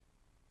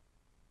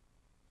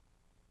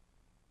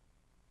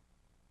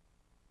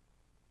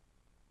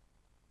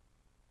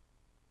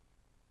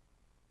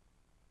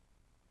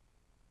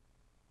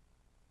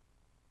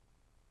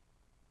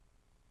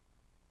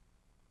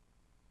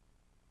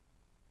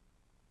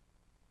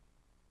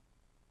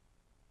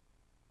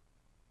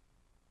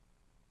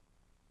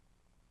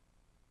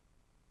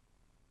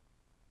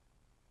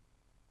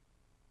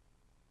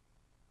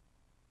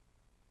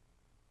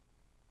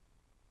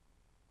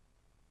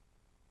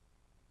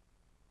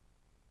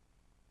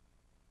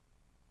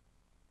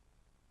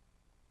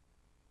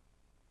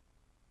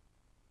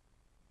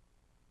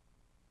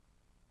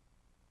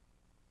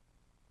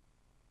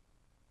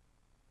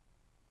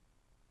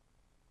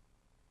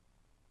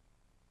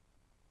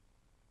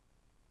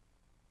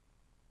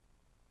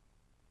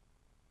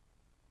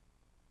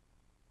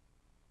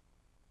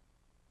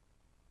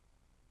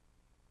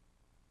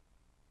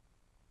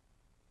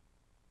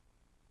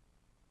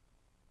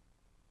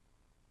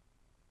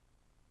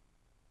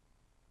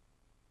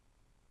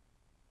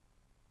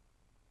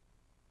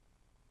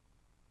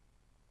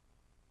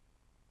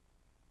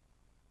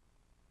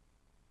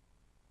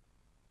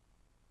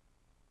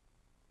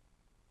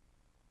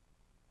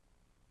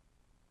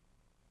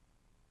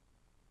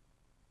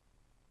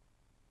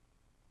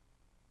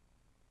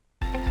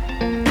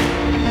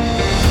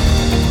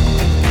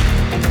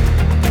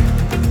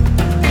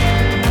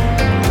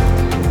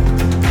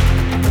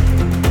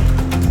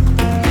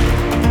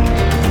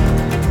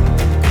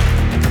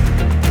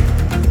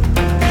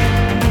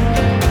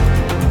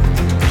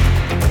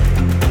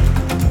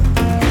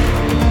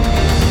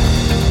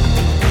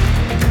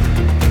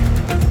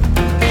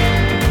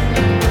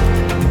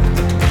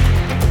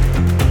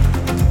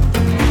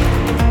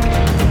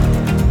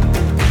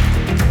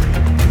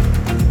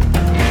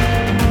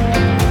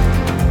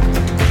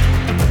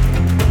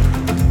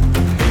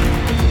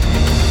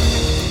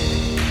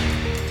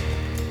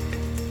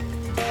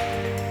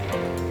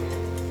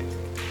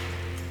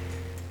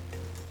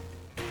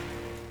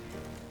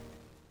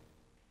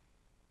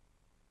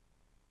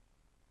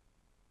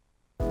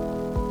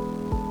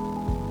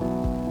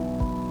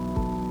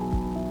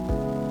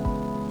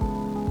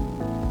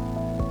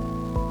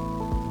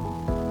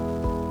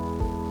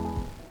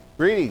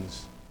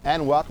Greetings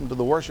and welcome to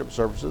the worship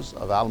services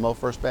of Alamo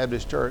First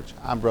Baptist Church.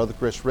 I'm Brother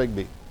Chris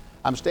Rigby.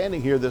 I'm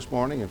standing here this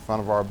morning in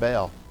front of our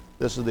bell.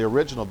 This is the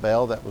original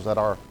bell that was at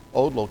our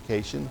old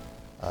location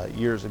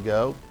years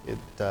ago. It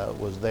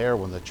was there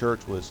when the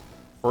church was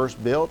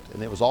first built,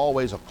 and it was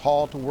always a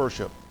call to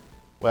worship.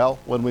 Well,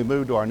 when we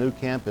moved to our new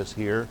campus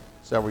here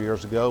several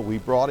years ago, we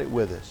brought it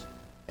with us.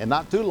 And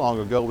not too long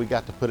ago, we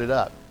got to put it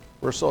up.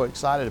 We're so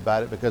excited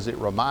about it because it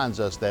reminds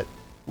us that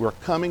we're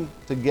coming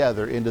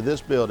together into this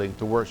building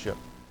to worship.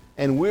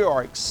 And we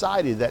are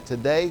excited that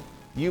today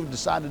you've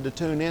decided to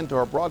tune in to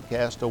our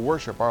broadcast to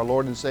worship our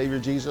Lord and Savior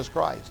Jesus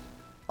Christ.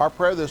 Our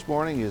prayer this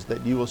morning is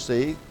that you will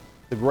see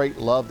the great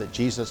love that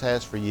Jesus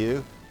has for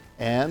you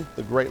and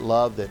the great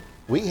love that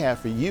we have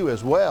for you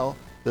as well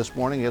this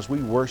morning as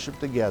we worship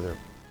together.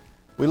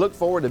 We look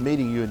forward to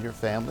meeting you and your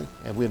family,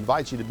 and we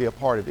invite you to be a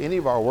part of any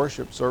of our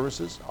worship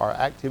services, our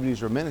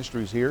activities or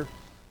ministries here.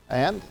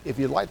 And if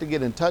you'd like to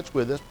get in touch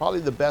with us, probably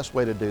the best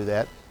way to do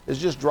that is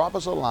just drop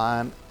us a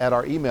line at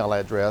our email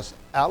address,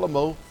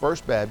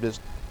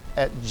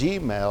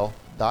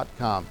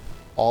 alamofirstbaptist@gmail.com.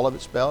 All of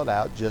it spelled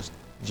out, just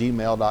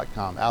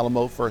gmail.com,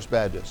 Alamo First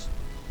Baptist.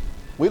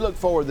 We look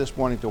forward this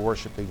morning to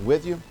worshiping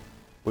with you.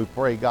 We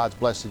pray God's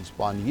blessings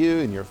upon you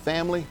and your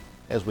family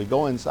as we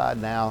go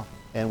inside now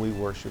and we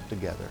worship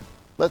together.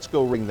 Let's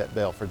go ring that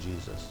bell for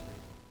Jesus.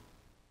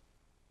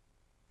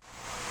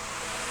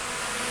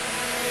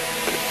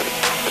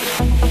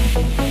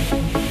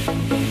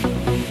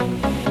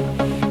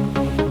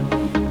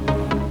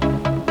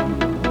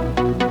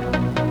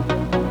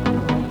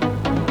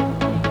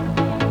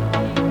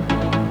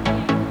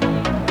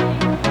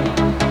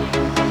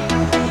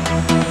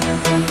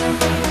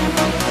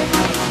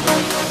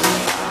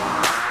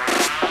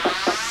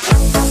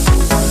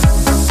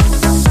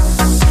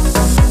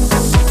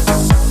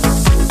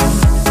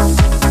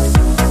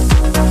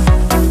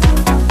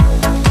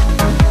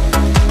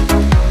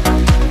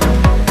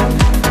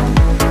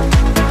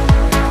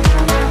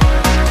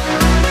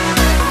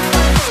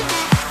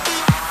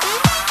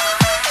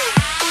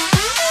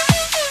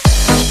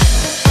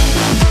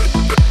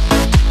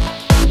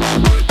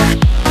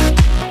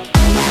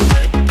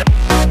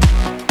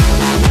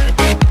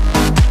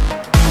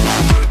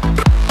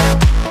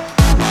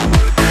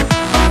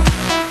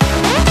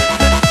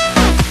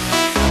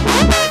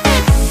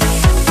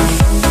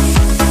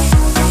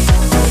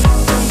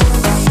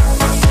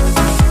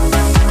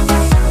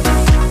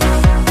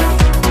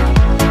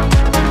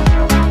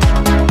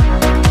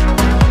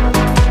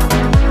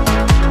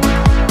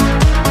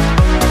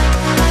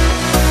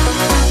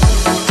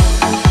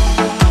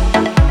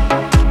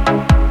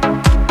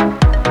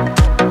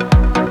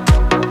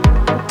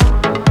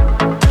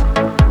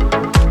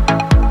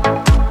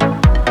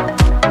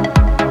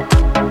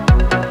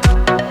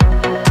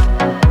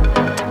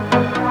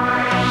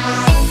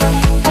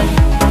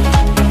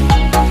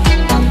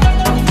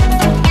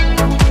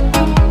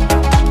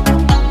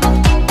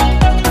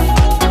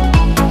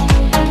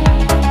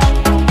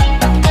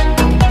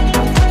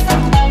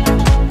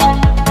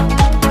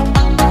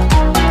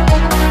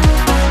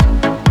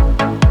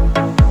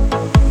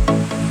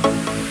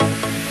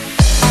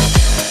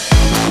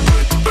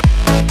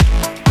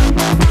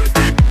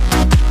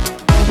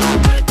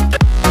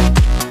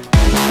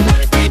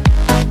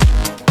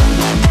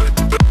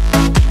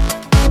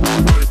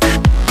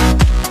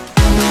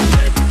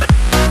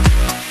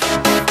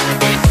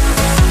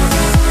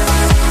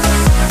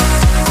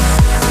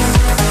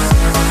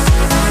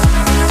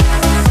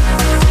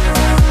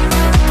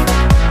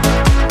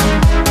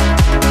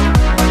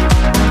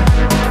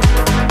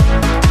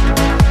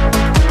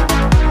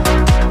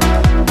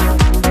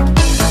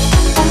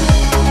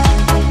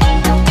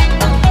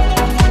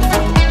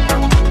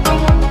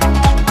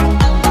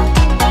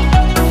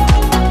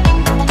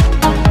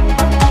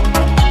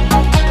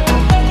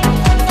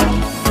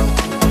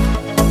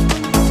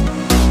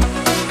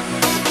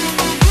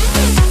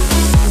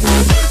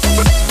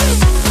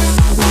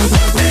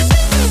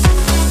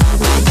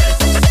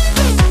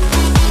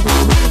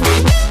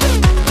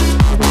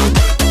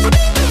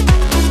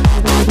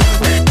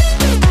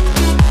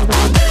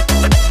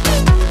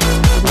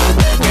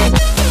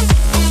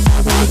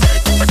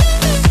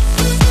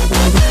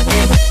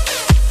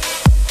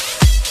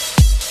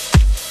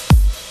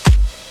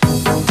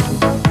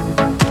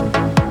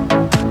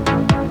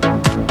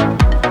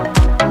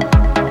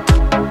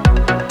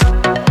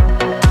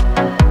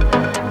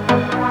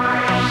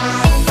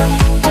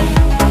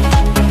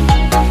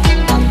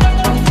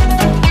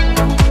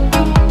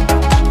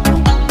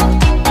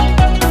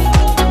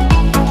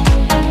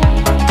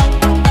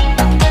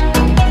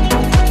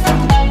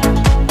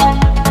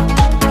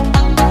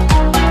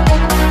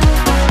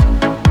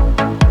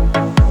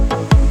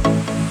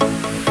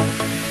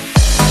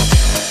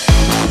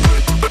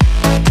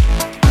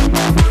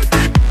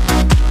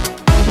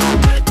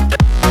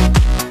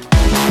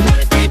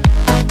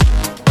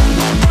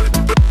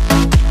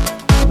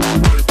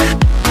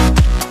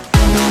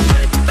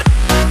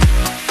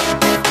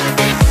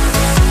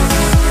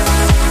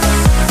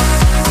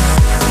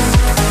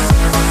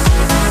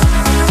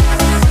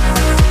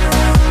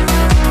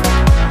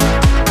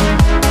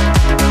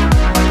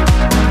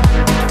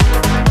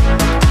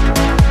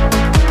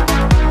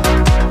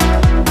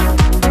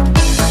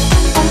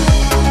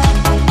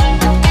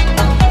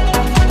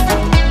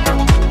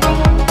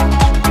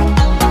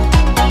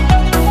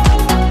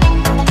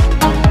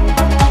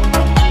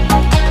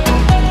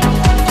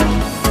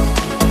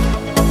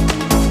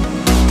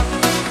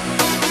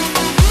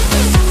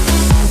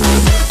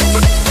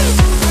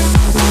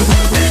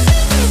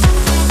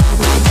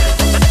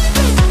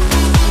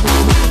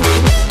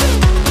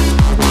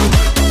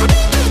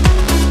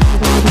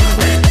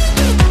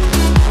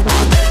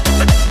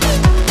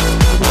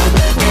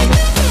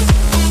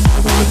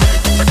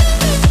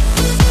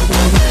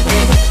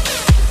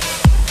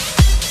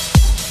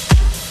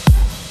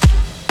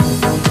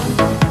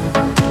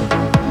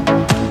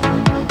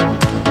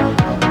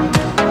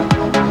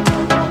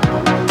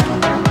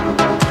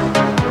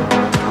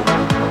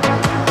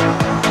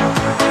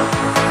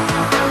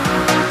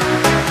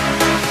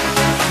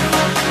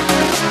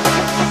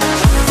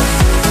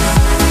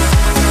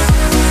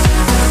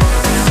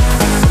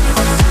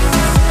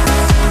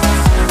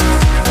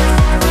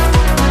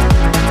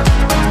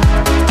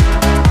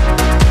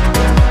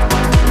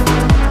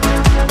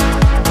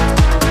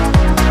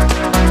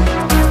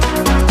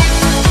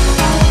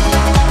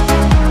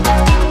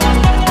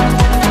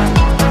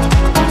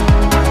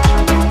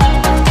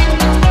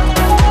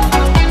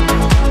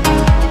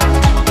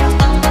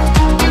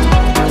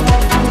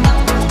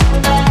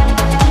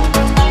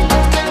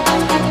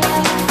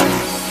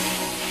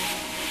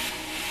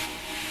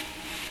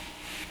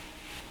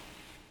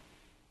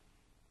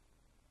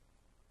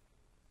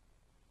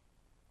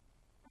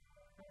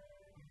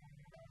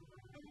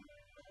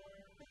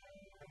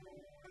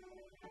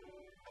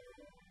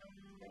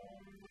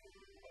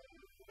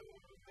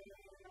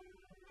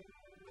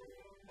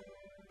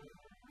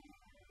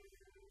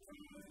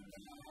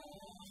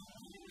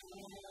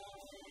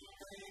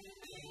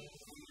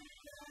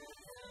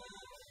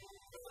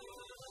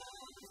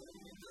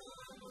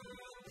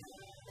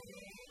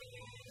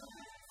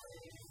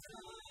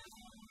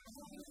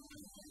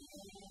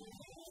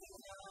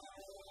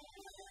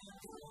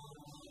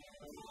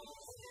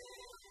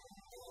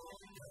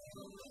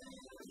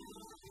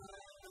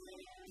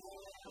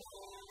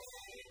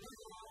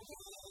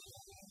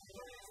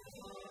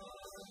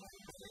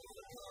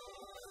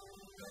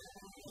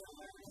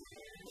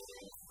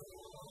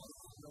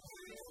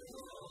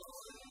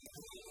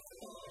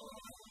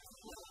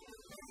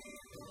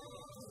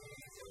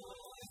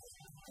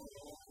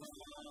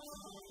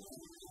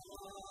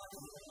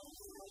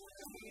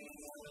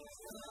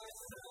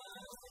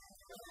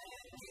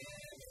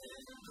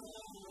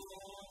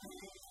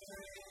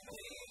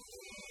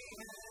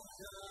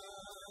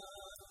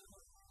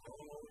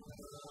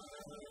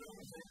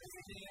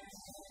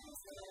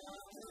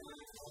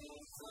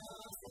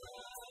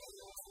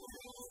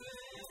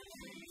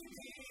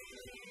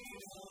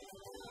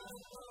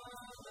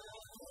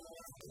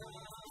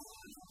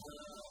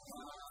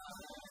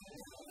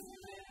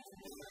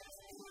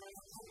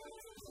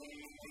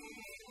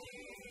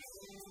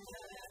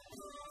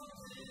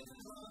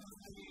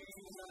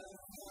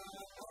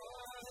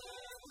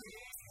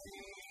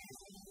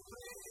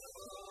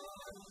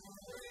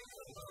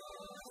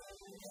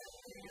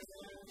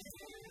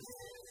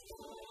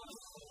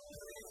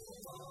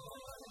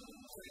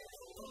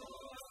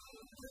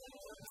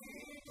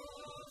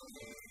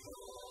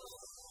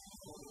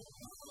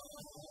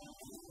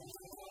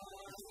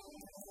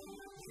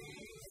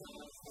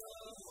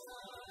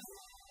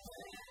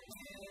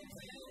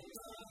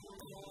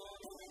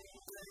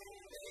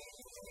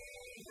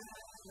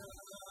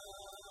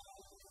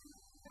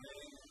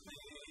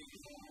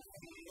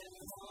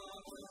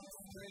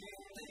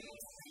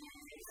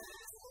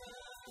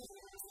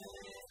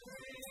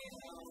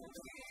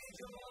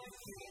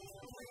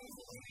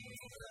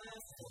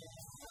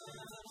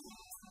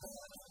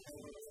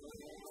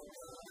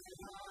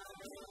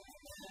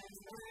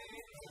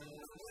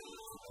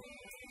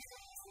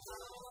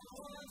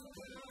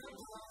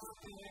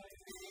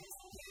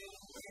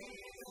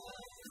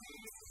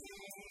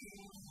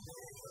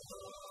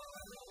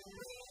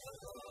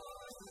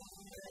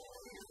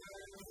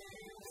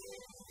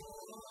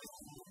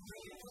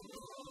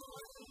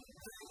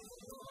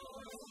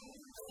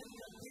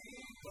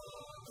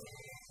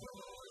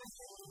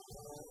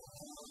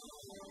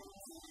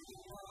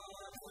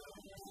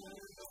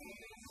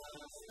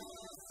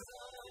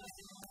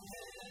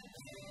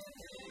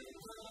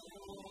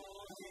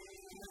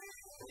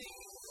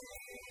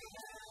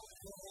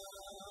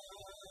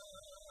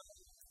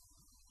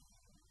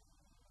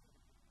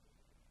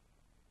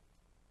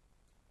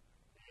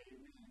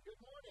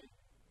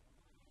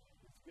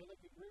 Good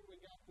looking group we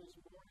got this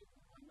morning.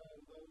 I know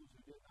those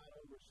who did not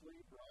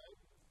oversleep, right?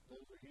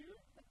 Those are here.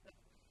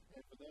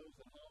 And for those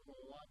at home who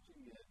are watching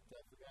that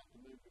forgot to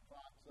move your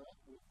clocks up,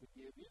 we'll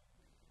forgive you.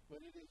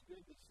 But it is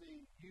good to see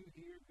you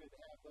here. Good to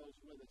have those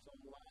with us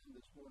online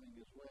this morning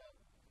as well.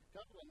 A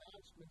couple of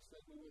announcements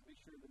that we will be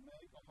sure to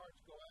make. Our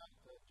hearts go out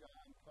to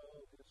John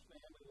Cole, his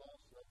family,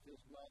 loss of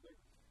his mother.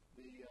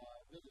 The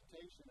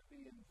visitation will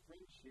be in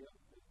Friendship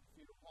at the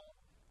funeral home.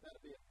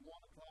 That'll be at 1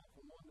 o'clock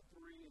from 1 to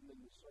 3, and then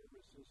the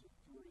service is at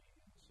 3.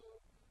 And so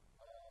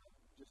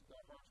just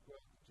our hearts go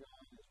out to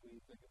John as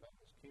we think about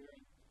his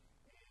caring,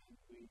 and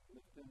we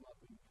lift him up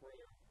in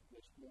prayer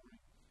this morning.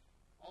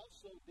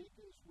 Also,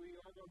 deacons, we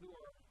are going to do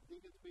our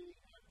deacons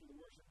meeting after the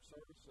worship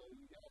service, so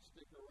you guys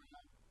stick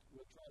around.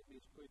 We'll try to be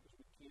as quick as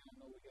we can. I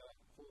know we got a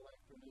full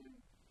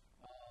afternoon.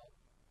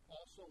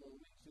 Also, on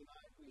Wednesday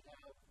night, we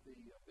have the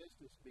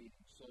business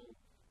meeting, so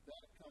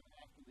that'll come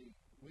after the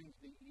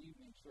Wednesday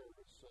evening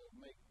service, so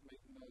make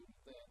note of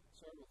that.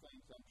 Several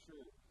things I'm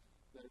sure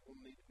that will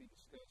need to be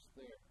discussed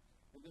there.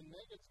 And then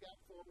Megan's got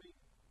for me,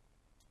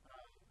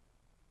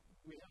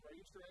 we have our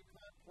Easter egg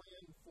hunt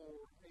planned for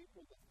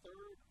April the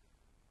 3rd.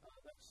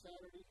 That's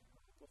Saturday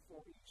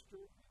before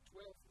Easter at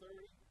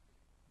 12:30.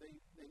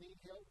 They need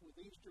help with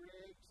Easter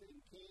eggs and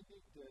candy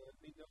to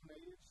be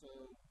donated, so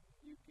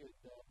you could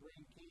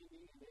bring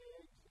candy and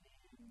eggs,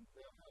 and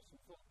they'll have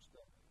some folks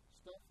to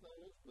stuff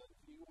those, but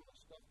if you want to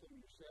stuff them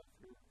yourself,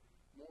 you're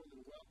more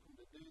than welcome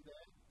to do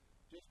that.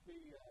 Just be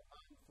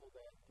mindful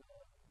that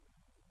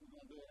we're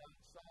going to do it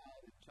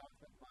outside and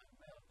chocolate might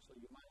melt, so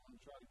you might want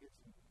to try to get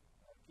some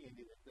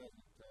candy that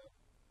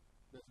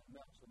doesn't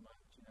melt so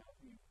much. You know,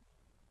 if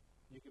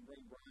you can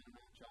bring Brian and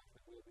I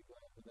chocolate, we'll be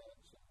glad for that.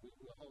 So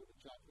we'll hold the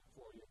chocolate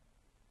for you.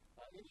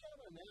 Any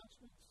other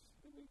announcements?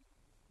 Did we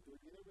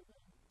get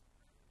everything?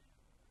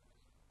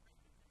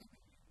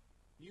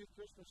 Youth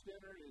Christmas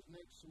dinner is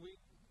next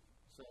week.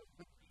 So,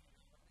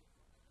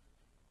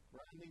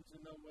 Brian needs to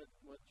know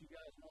what you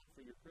guys want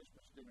for your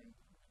Christmas dinner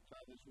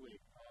this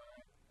week. All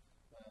right.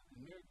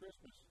 And Merry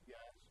Christmas,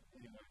 guys.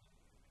 Anyway.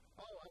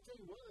 Oh, I tell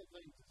you one of the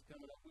things that's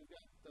coming up. We've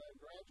got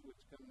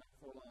graduates coming up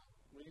for long.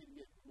 We need to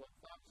get,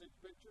 5, 6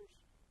 pictures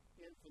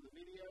in for the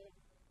video.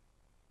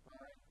 All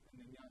right? And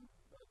then y'all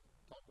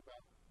talk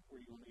about where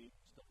you're going to eat,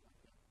 stuff like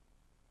that.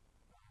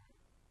 All right.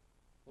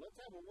 Well, let's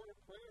have a word of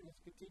prayer and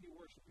let's continue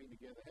worshiping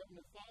together.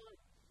 Heavenly Father,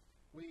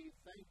 we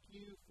thank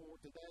you for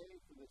today,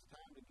 for this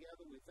time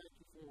together. We thank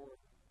you for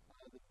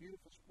the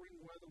beautiful spring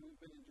weather we've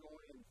been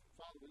enjoying. And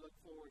Father, we look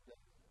forward to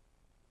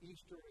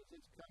Easter as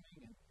it's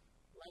coming. And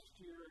last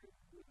year it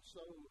was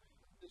so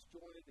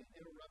disjointed and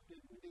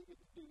interrupted. We didn't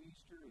get to do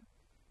Easter and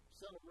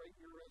celebrate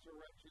your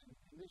resurrection.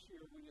 And this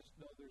year we just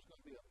know there's going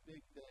to be a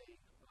big day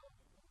of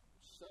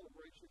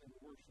celebration and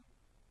worship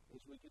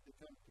as we get to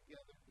come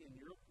together in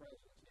your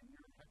presence, in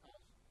your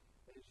house,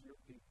 as your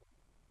people.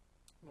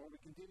 Lord,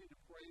 we continue to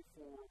pray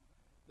for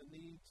the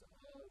needs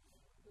of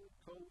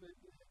COVID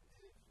that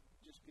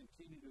just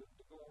continue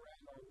to go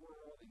around our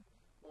world. And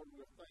Lord,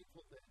 we're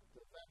thankful that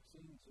the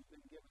vaccines have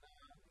been given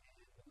out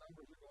and the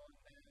numbers are going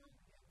down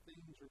and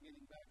things are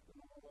getting back to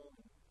normal.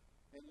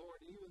 And Lord,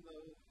 even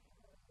though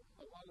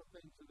a lot of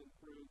things have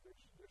improved,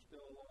 there's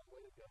still a long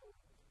way to go.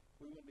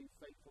 We will be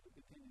faithful to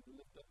continue to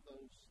lift up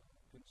those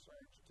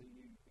concerns to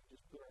you and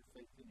just put our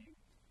faith in you.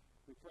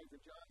 We pray for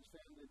John's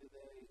family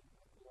today,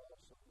 the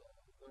loss of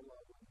their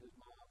loved one, his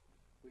mom.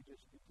 We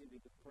just continue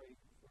to pray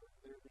for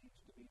their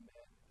needs to be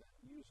met.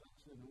 Use us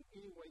in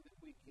any way that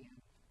we can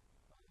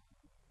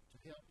to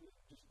help you.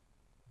 Just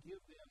give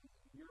them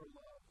your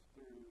love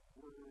through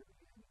word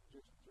and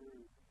just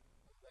through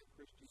that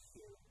Christian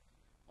spirit.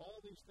 All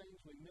these things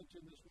we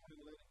mentioned this morning,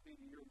 let it be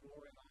to your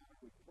glory and honor.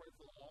 We pray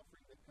for the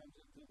offering that comes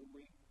into the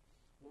week,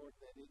 Lord,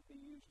 that it be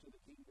used to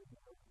the kingdom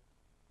work.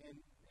 And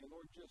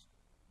Lord, just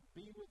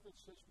be with us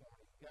this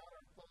morning. Guide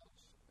our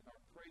thoughts and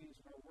our praise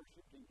and our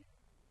worship to you.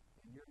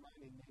 In your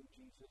mighty name,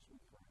 Jesus, we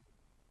pray.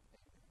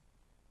 Amen.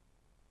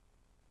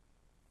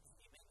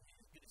 Amen.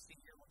 It's good to see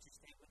you here. Won't you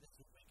stay with us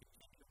as we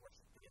continue to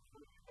worship together?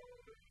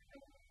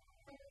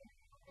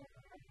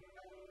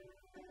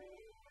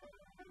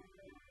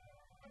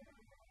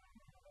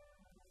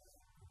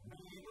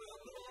 We will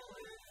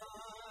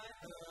glorify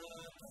the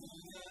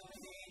King of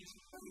Kings.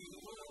 We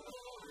will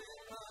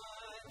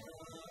glorify the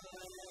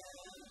Lamb.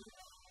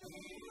 We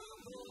will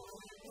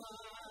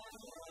glorify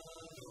the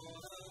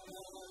Lord of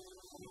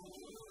Lords, who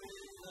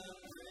is the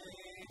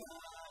great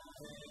I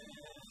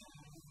am.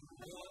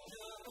 Lord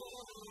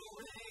Jehovah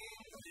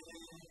reigns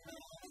in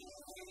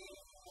majesty.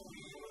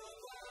 We will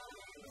bow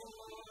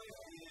before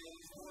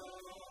his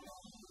throne.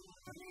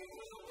 We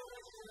will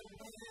worship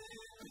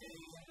him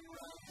in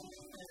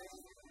righteousness.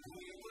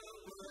 We will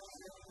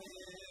worship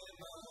him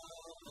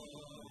alone.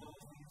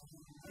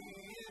 He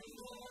is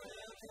Lord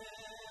of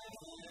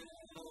heaven,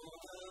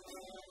 Lord of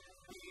earth.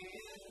 He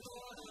is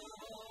Lord of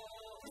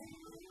all who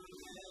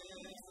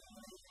live.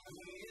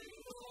 He is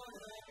Lord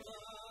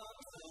above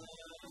the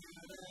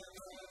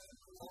universe.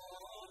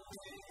 All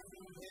praise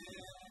to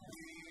him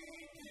we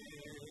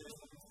give.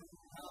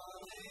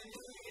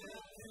 Hallelujah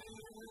to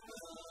the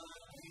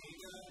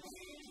King of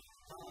Kings.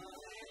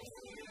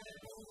 Hallelujah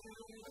to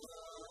the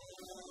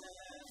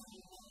Lamb.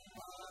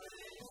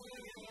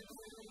 Hallelujah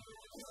to the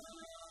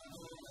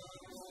Lord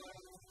of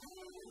Lords, who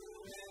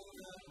is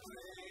the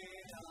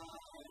great I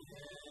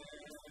am.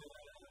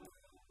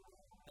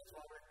 That's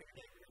why we're here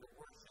today to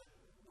worship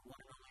the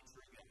one and only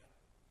true God.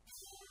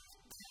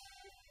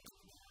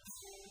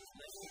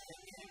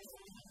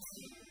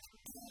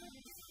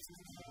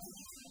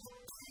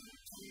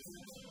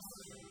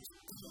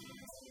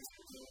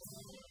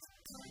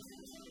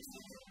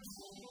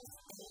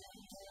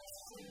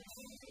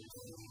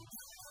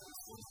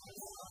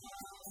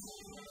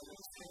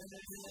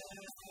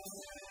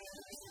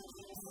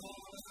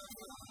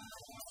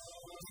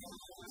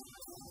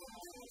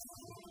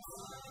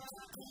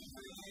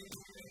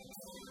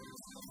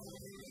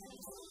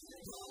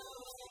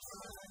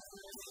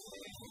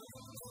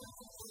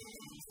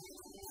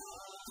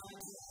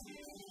 Let's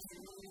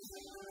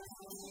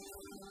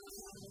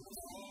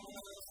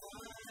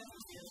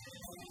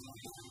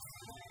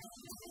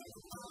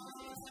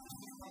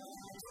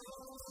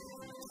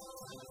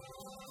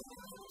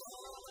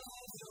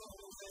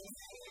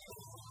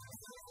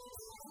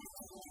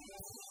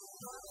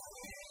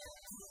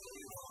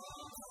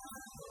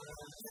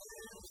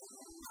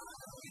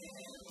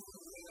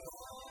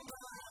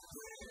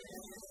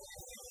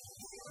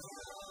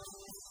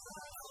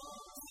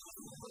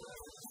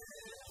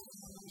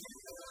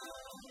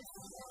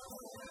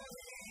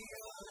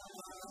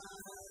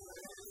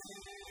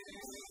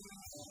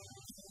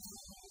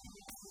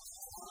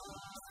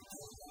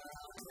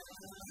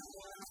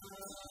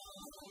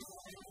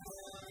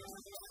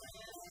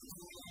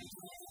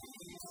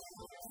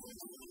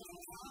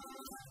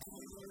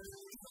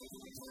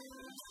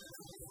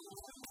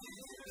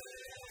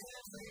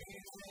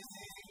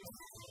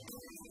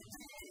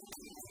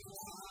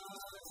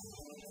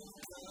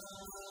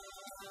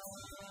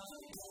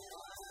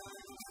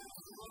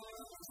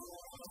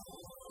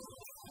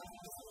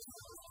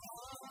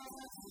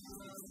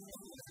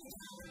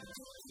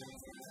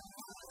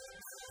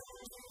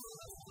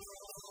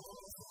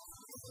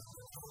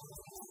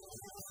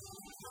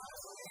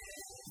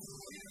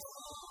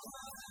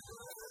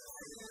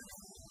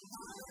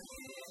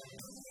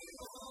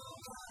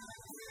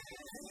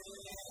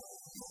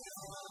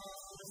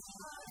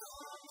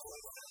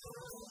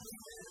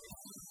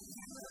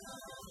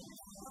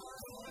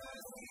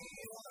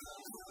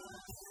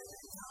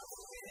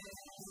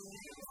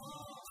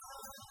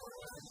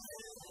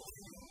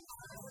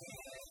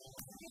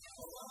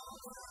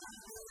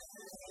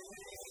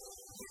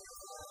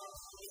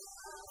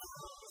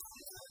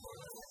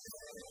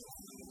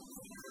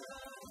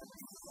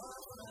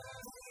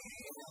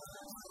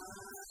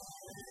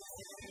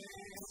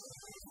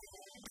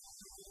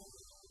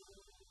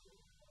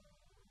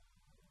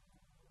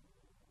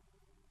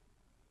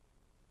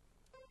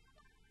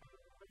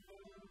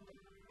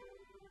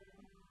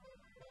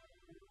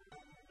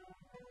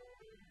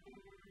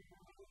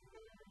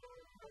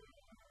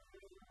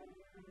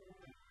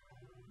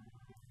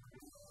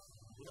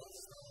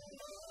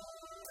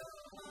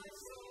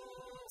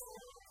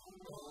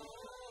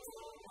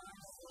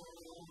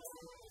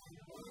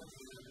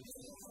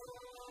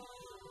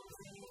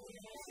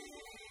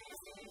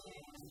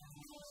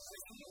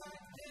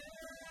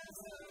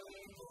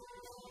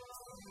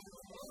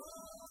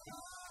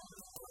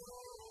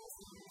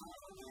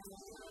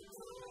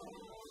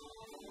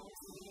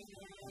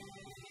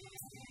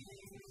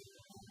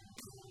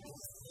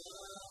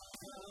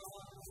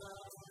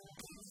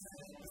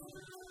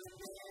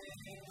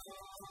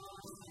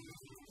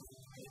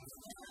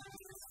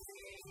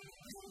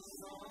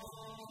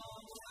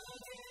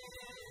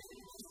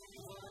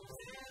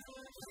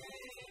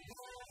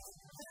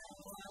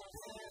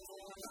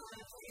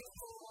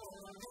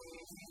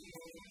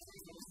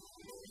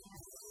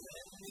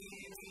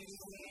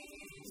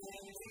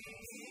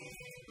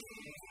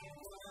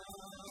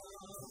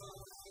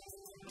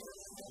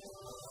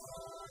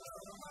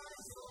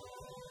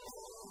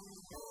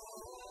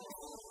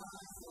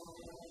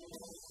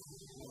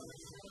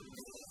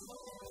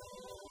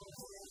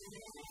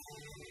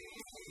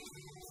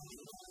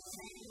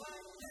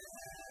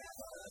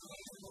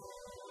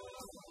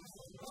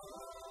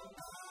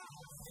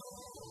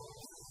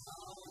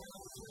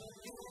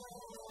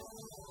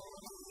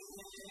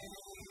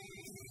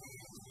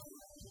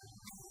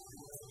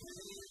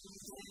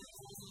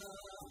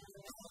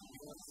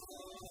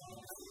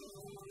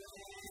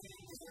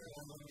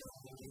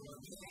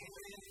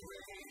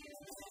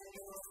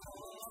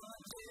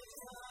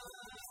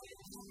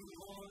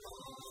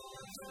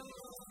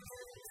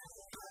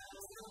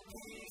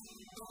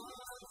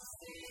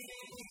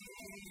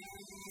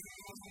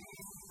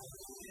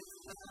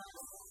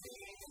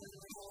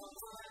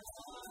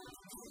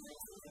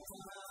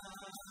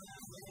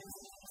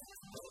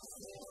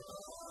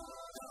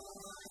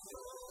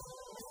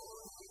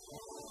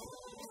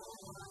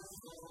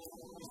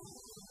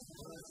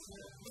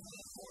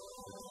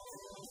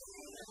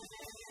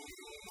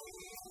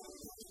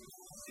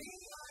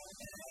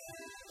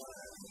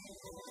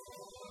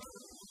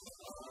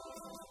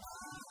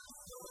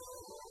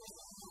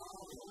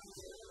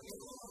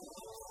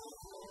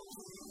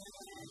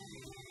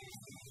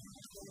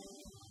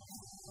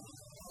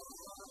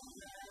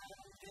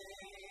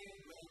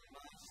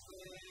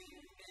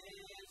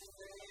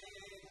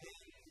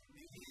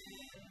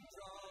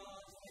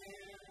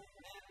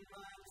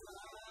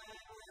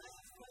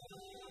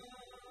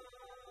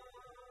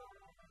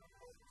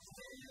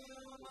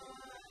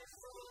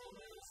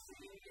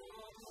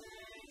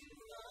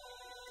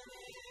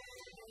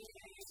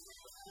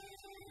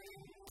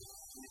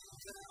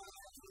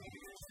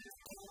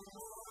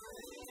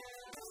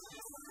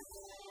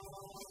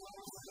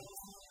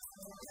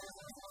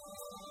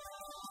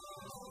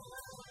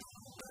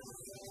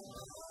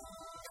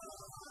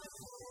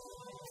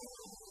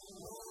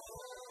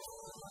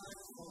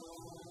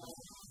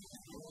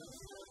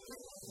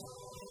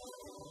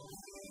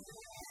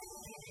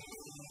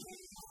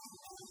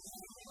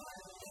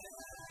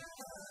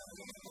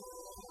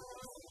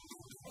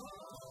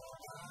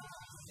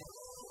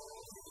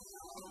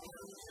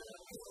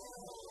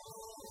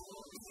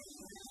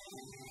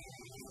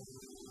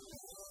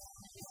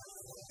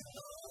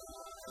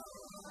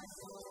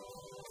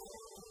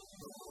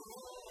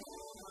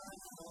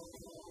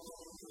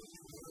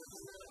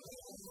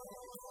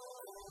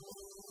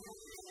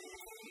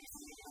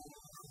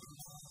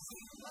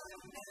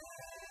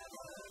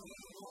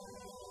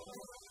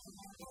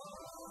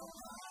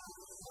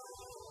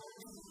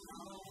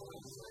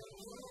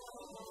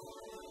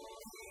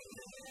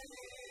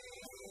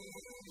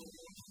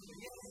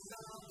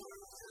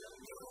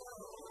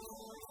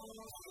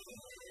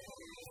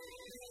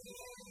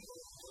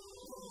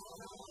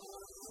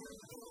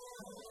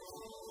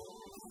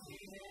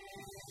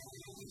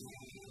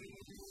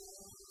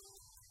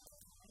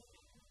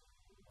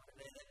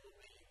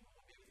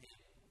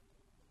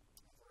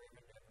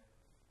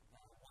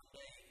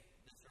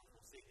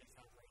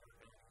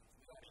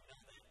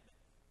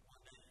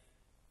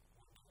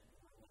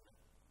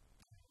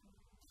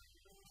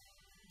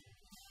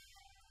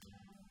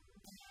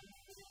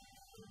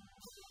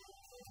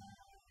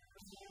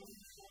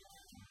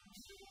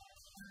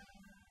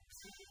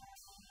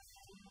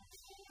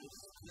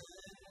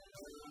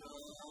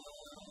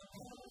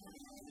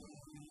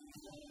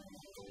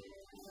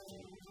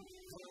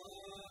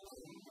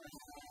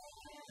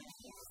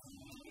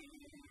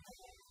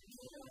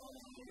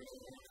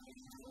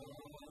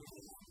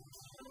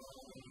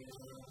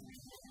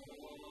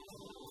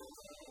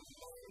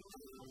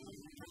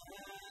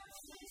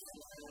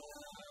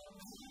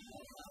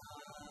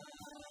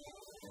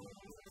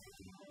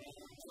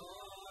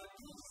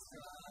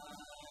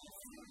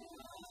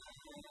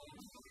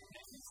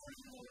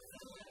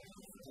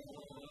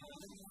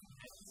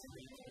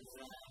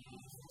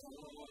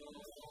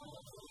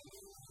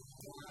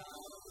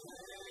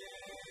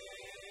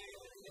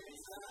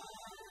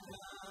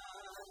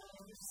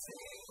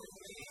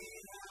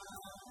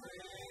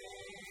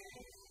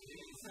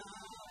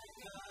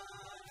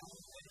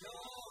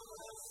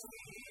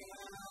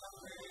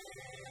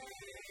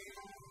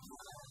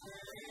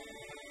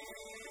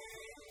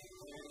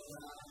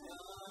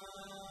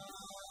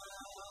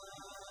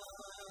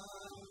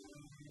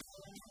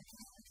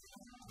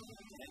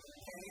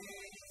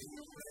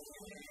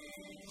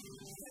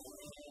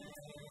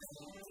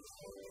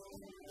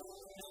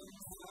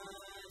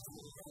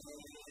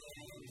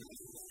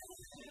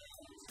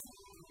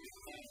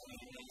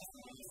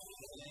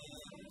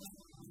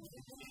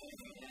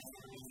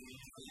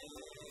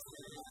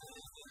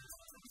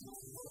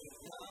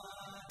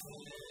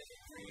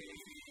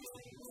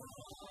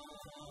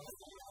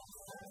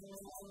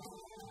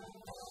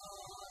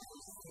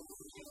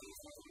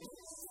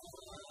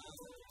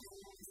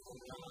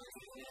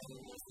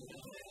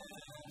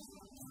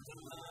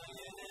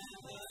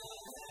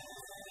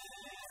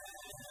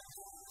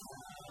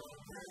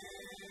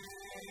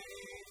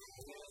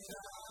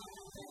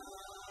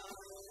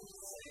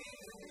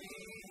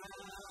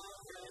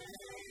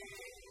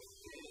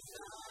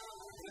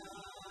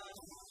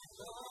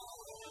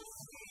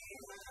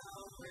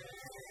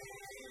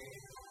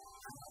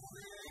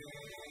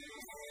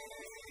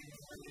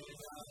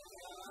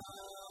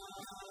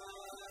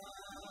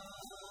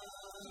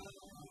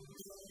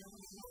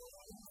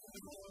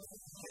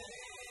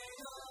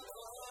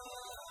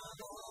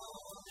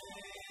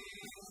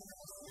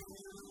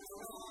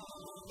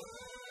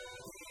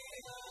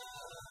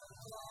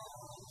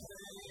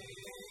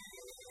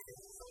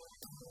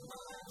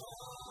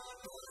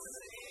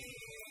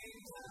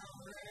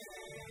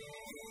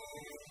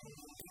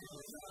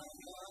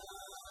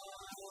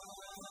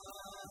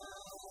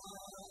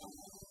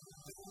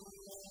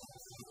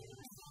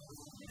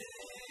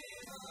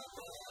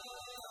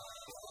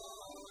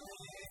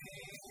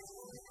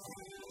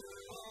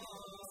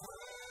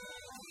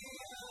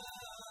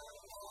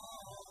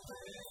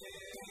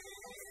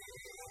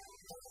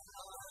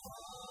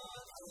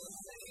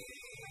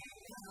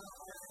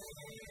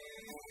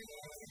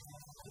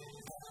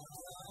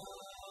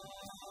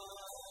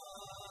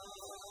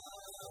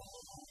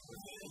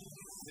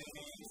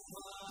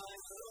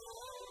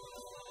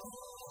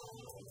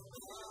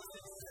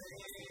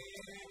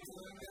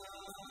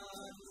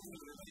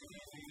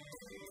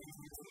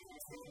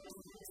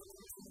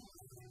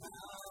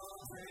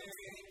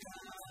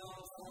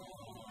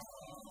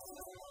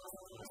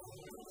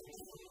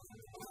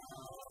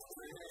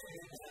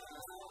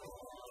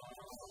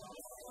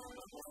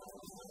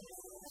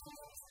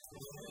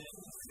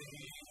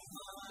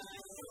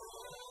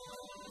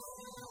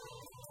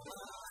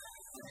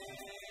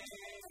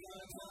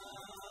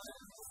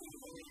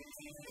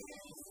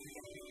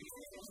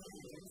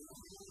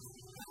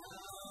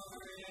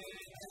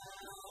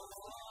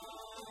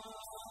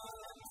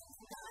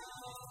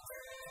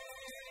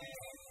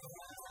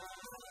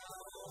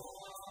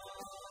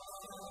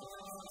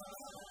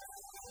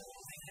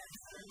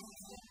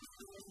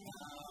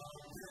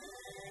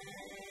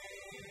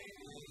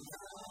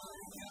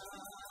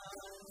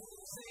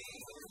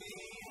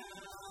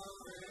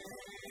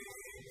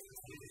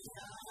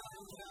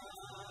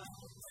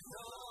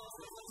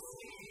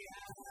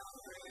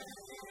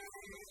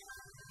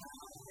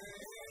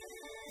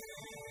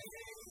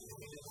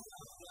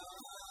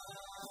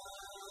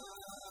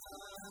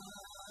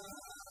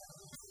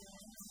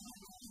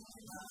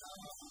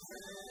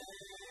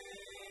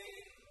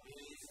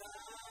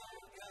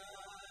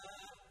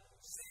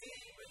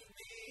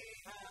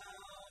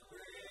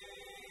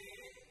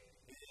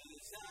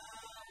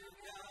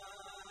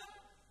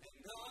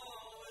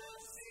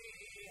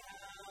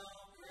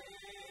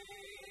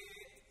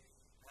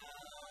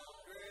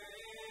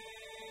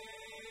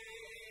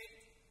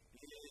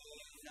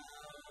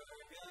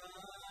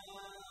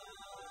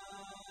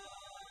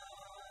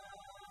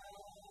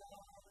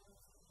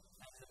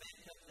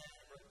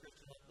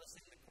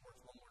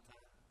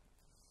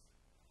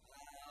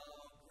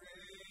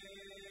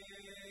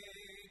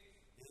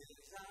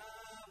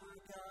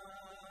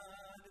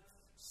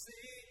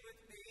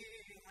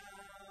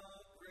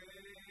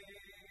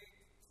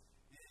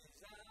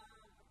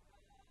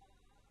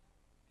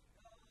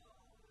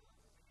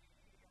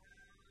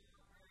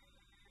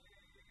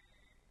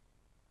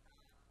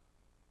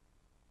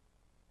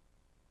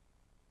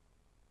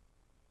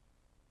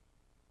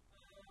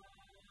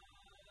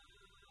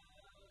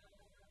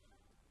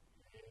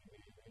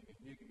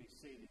You can be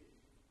seated.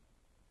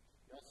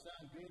 Y'all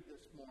sound good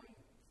this morning.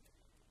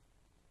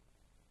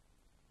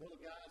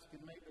 Little guys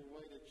can make their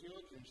way to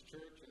Children's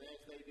Church, and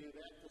as they do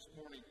that this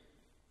morning,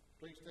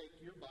 please take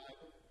your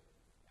Bible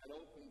and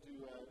open to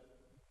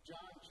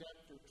John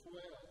chapter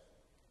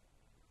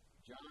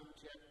 12. John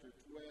chapter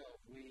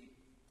 12. We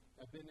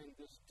have been in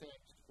this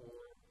text for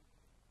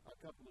a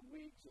couple of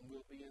weeks, and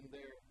we'll be in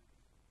there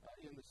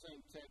in the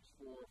same text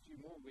for a few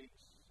more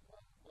weeks,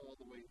 all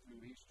the way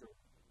through Easter.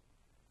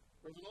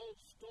 There's an old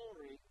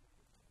story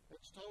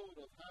that's told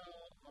of how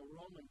a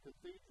Roman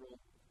cathedral,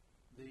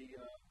 the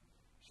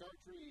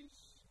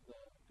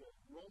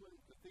Roman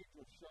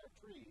Cathedral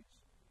Chartres,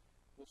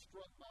 was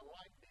struck by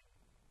lightning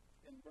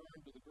and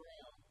burned to the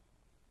ground.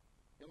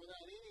 And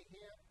without any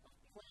hint of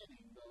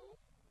planning, though,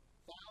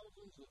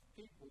 thousands of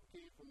people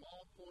came from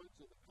all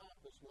points of the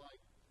compass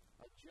like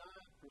a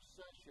giant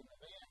procession of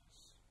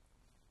ants.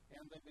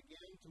 And they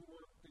began to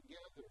work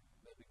together.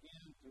 They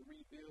began to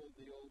rebuild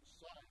the old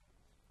site.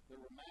 There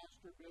were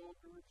master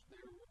builders,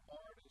 there were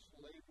artists,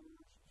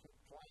 laborers,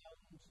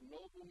 clowns,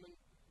 noblemen,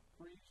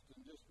 priests, and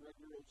just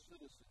regular old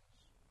citizens.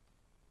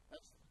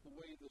 That's the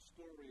way the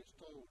story is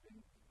told. And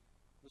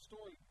the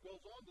story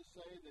goes on to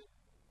say that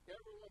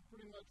everyone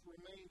pretty much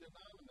remained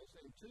anonymous,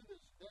 and to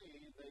this day,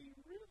 they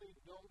really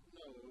don't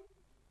know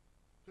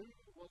who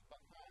was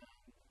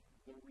behind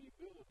the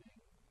rebuilding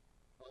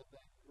of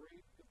that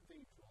great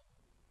cathedral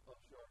of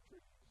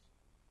Chartres.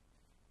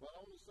 Well, I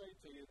want to say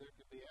to you, there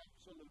could be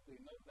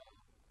absolutely no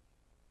doubt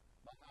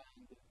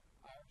behind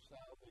our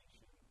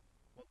salvation,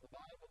 what the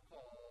Bible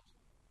calls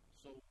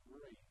so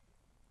great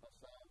a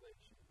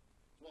salvation.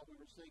 It's what we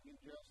were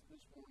singing just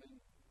this morning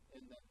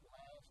in that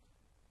last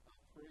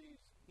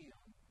praise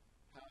hymn.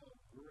 How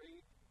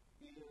great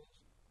is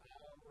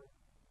our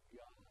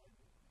God.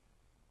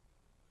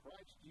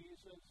 Christ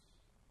Jesus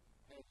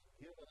has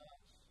given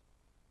us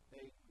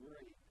a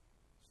great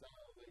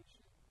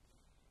salvation.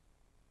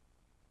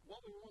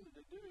 What we wanted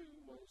to do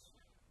was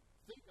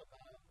think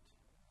about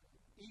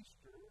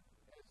Easter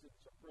as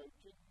it's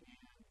approaching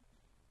and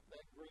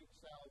that great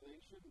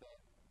salvation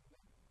that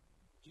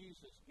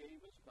Jesus gave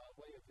us by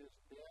way of his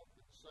death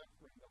and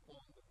suffering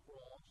upon the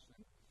cross.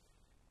 And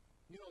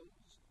you know,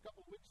 a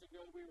couple of weeks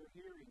ago we were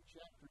here in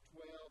chapter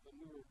 12, and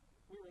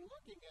we were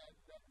looking at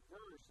that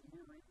verse, and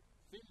we were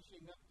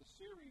finishing up the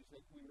series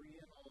that we were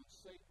in on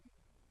Satan.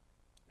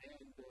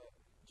 And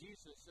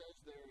Jesus says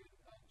there in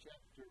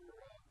chapter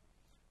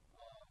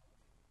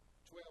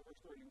 12,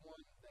 verse 31,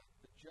 that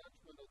the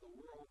judgment of the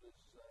world is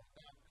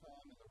now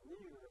come, and the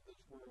ruler of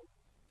this world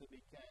to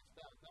be cast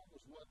out. That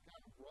was what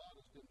kind of brought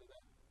us into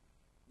that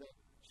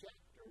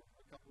chapter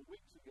a couple of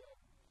weeks ago.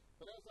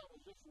 But as I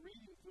was just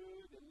reading through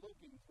it and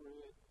looking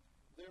through it,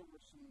 there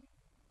were some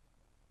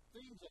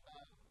things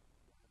about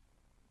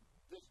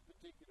this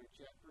particular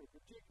chapter. In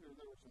particular,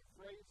 there were some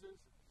phrases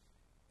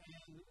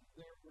and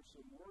there were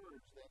some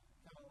words that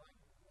kind of like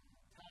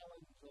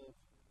talons of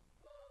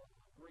a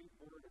great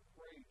bird of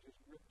prey just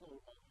ripped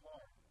over my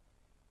heart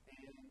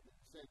and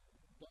said,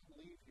 don't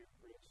leave here,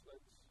 Chris.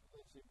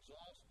 Let's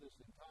exhaust this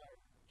entire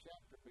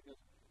chapter,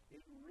 because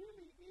it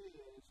really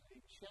is a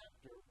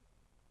chapter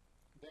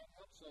that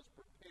helps us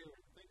prepare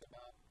and think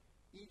about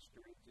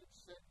Easter. It's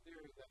set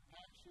during the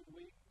Passion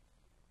Week,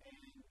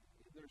 and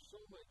there's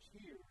so much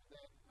here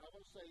that I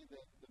will say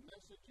that the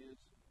messages,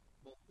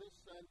 both this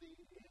Sunday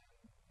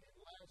and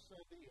last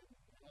Sunday and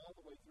all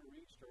the way through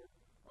Easter,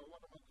 are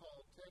what I'm going to call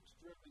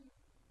text-driven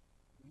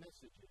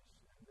messages.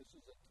 And this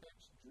is a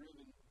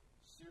text-driven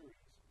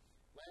series.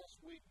 Last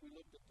week we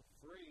looked at the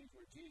phrase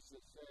where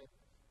Jesus said,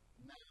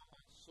 now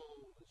my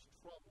soul is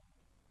troubled.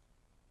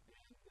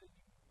 And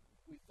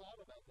we thought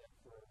about that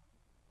for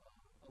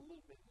a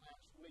little bit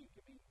last week.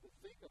 I mean, to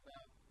think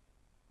about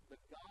the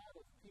God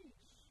of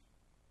peace,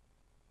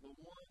 the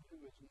one who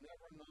has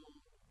never known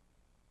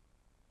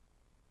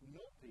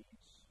no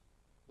peace,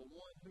 the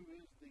one who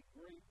is the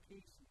great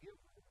peace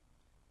giver,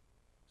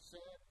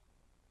 said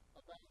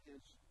about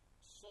his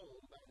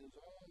soul, about his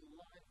own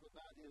life,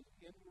 about his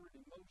inward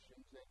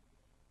emotions, that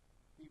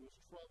he was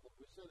troubled.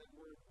 We said that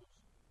word was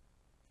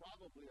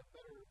probably a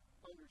better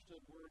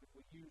understood word if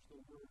we use the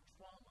word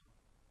trauma.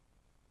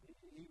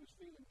 He was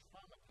feeling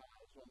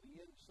traumatized on the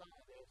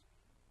inside as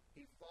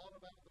he thought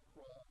about the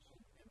cross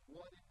and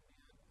what it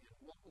meant and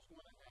what was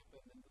going to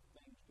happen and the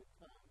things to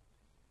come.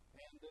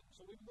 And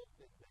so we looked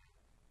at that.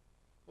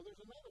 Well,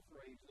 there's another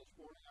phrase this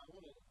morning I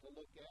wanted to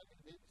look at,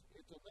 and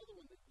it's another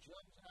one that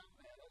jumps out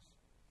at us.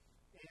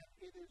 And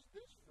it is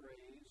this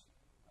phrase,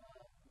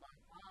 my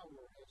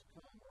hour has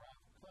come, or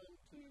I've come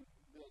to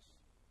this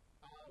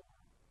hour.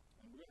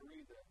 And we're going to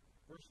read the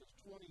verses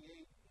 27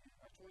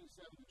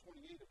 to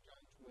 28 of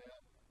John 12.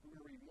 We're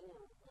going to read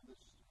more of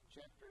this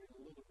chapter in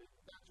a little bit.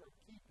 That's our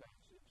key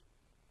passage.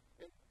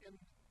 And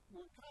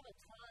we're kind of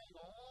tying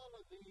all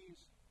of these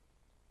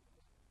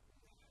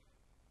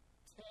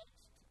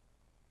text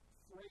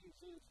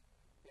phrases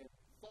and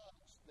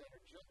thoughts that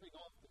are jumping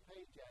off the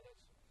page at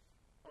us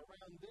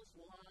around this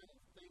line of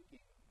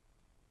thinking.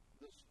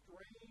 The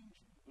strange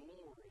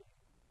glory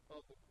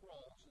of the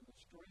cross and the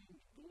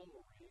strange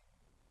glory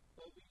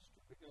of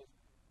Easter. because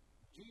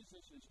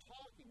Jesus is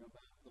talking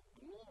about the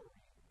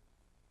glory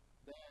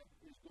that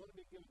is going to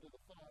be given to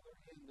the Father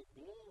and the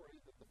glory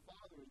that the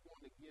Father is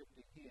going to give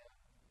to him.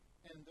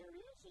 And there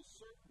is a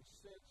certain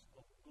sense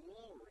of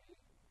glory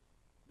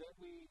that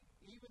we,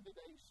 even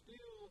today,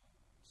 still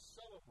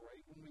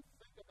celebrate when we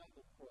think about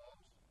the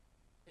cross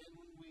and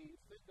when we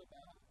think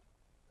about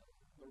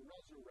the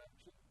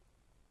resurrection.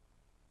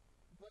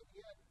 But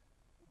yet,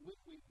 when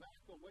we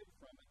back away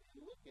from it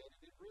and look at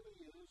it, it really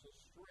is a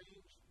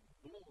strange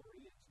glory.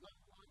 It's not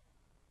like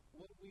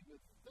what we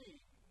would think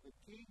the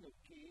King of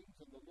Kings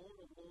and the Lord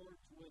of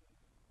Lords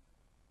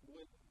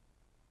would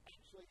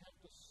actually have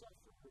to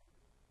suffer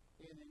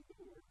and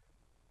endure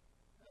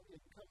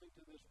in coming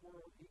to this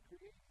world he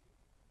created.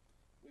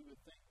 We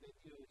would think that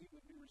he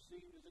would be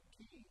received as a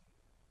king,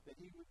 that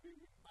he would be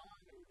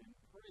honored and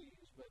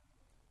praised, but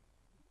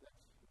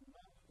that's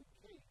not the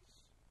case.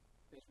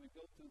 As we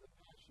go through the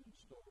Passion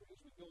story, as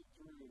we go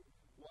through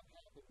what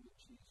happened with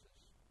Jesus.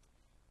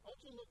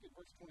 Also look at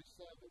verse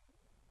 27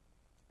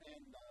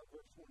 and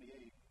verse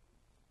 28.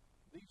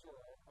 These are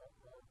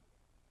our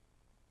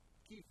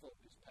key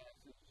focus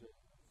passages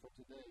for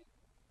today.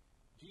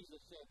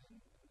 Jesus said,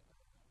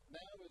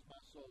 "Now is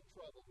my soul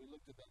troubled." We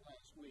looked at that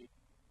last week.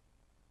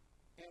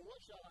 And what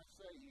shall I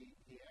say?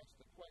 He asked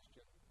the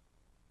question.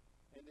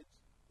 And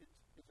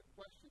it's a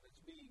question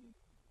that's being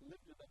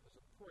lifted up as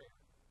a prayer.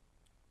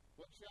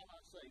 What shall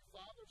I say?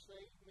 Father,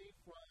 save me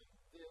from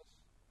this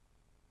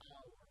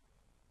hour.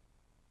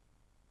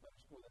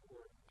 Underscore that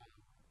word,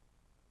 hour.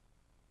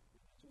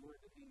 It's a word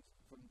that means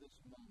from this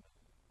moment,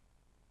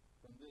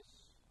 from this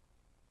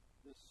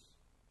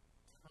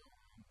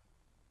time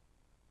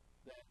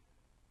that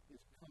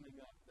is coming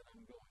up that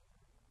I'm going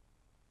through.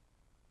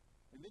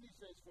 And then he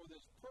says, for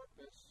this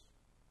purpose,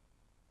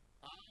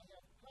 I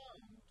have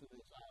come to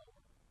this hour.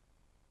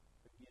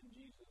 Again,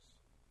 Jesus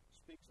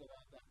speaks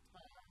about that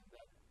time,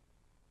 that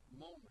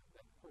moment,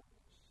 that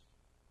purpose.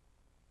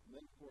 And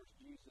then, of course,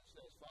 Jesus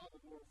says, Father,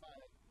 glorify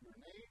your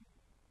name.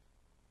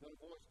 Then a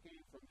voice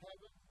came from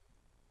heaven.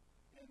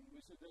 And we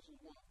said this is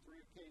one of three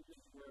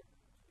occasions where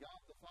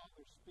God the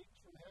Father speaks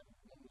from heaven.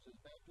 One was his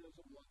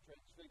baptism, one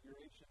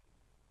transfiguration,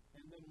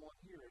 and then one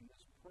here in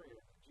this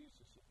prayer that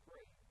Jesus had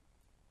prayed.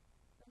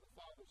 And the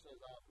Father says,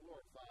 I've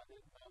glorified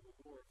it, and I will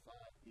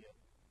glorify it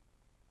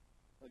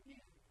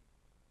again.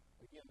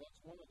 Again, that's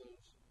one of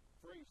those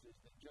phrases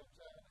that jumps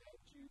out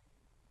at you.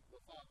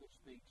 The Father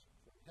speaks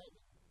from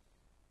heaven.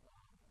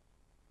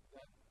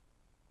 That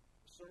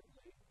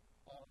certainly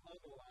ought to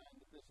underline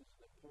that this is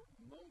an important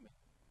moment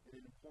and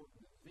an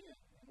important event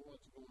in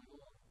what's going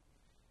on.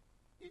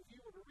 If you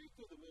were to read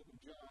through the book of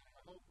John, and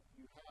I hope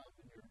you have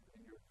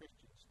in your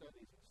Christian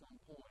studies at some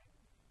point,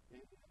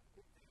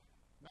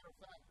 matter of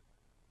fact,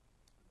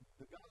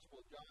 the Gospel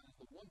of John is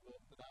the one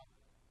book that I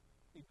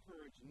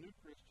encourage new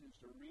Christians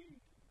to read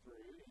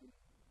through,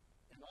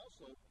 and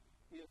also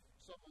if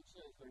someone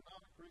says they're not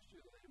a Christian,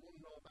 they want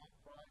to know about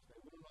Christ, they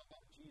want to know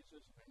about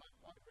Jesus, and they're not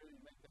quite ready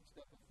to make that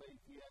step of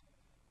faith yet,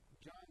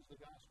 John's the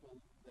Gospel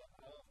that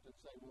I often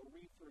say, well,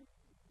 read through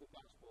the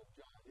Gospel of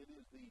John. It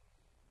is the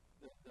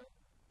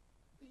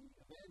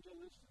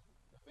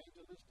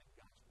evangelistic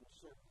gospel,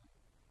 certainly.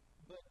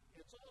 But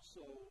it's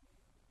also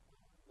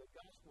the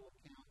gospel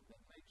account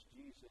that makes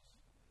Jesus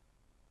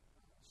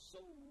so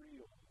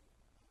real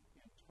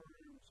in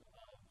terms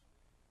of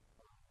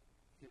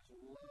his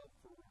love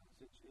for us.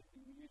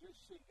 You just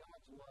see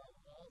God's love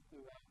all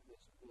throughout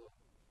this book.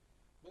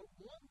 But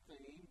one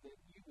thing that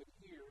you would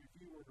hear if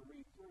you were to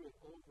read through it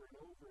over and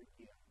over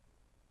again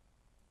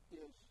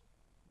is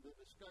the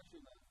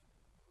discussion of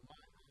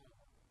my hour.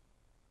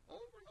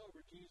 Over and over,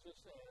 Jesus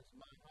says,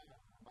 my hour,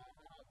 my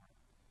hour.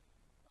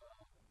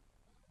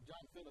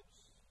 John Phillips,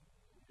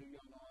 who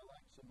y'all know I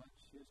like so much,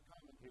 his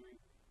commentary,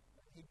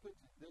 he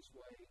puts it this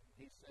way.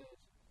 He says,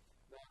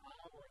 the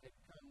hour had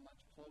come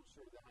much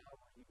closer the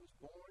hour he was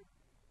born.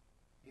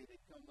 It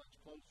had come much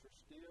closer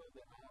still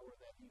the hour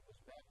that he was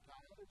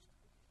baptized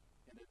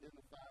and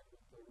identified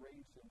with the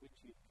race in which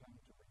he had come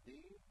to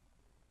redeem.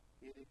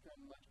 It had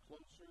come much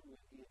closer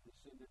when he had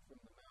descended from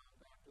the mount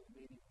after the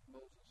meeting with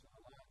Moses and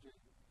Elijah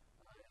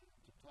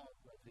to talk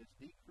of his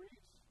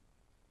decrease.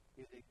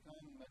 It had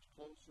come much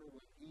closer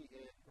when he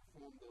had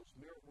performed those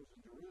miracles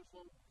in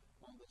Jerusalem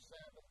on the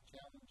Sabbath,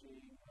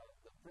 challenging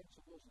the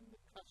principles and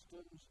the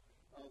customs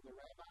of the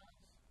rabbis.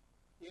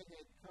 It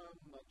had come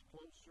much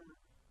closer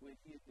when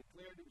he had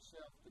declared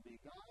himself to be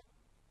God.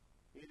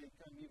 It had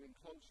come even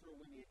closer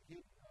when he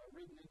had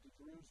ridden into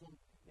Jerusalem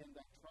in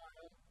that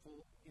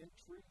triumphal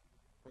entry,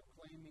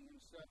 proclaiming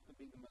himself to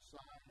be the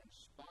Messiah in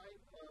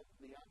spite of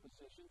the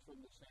opposition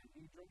from the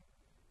Sanhedrin.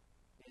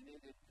 And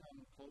it had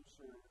come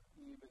closer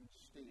even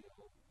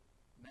still,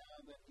 now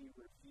that he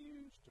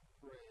refused to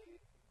pray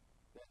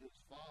that his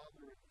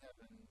Father in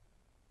heaven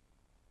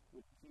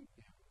would keep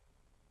him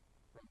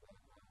from that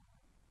hour.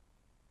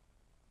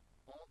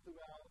 All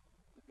throughout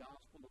the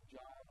Gospel of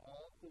John,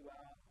 all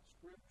throughout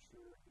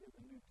Scripture in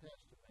the New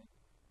Testament,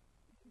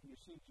 you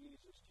see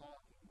Jesus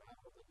talking about,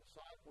 or the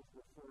disciples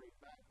referring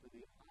back to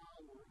the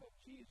hour of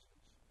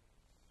Jesus.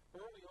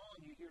 Early on,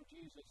 you hear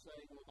Jesus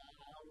saying, well, my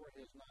hour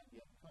has not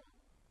yet come.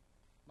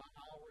 My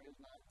hour has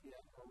not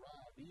yet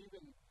arrived.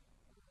 Even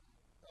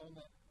on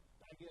that,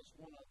 I guess,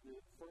 one of the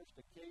first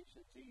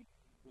occasions, he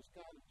was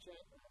kind of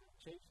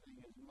chastening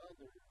his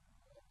mother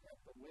at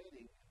the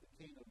wedding at the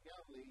King of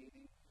Galilee.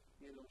 And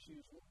she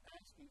was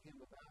asking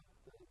him about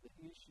the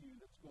issue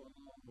that's going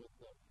on with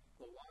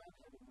the wine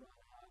having run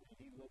out. And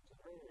he looks at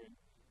her and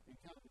in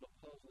kind of a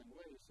puzzling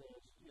way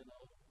says,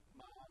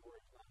 my hour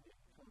has not yet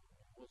come.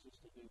 What's this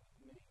to do with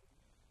me?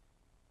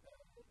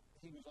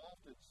 He was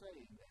often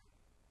saying that.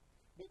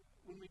 But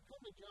when we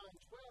come to John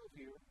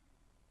 12 here,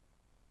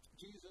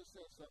 Jesus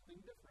says something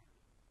different.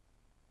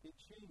 It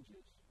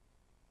changes.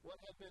 What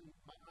had been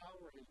my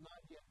hour has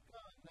not yet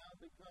come now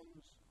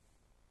becomes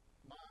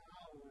my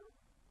hour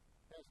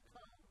has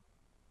come.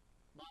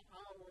 My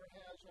hour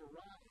has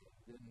arrived.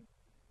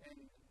 And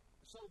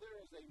so there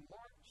is a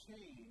marked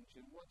change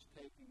in what's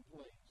taking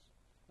place.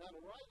 Now,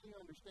 to rightly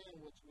understand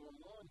what's going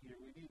on here,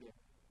 we need to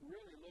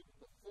really look at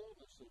the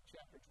fullness of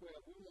chapter 12.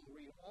 We won't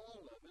read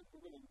all of it.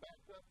 We're going to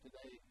back up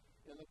today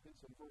and look at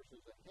some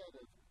verses ahead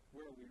of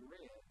where we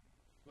read.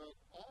 But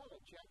all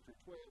of chapter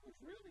 12 is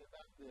really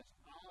about this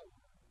hour.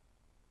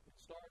 It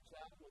starts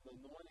out with the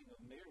anointing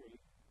of Mary.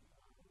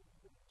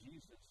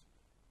 Jesus,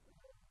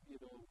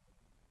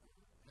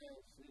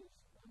 has his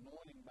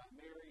anointing by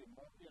Mary, and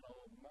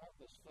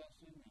Martha's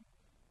fussing, and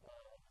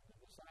the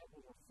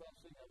disciples are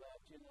fussing about,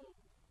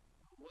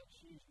 what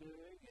she's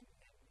doing, and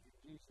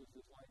Jesus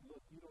is like,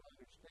 look, you don't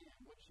understand.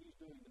 What she's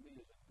doing to me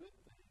is a good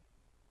thing.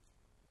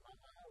 My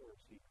hour is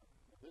here.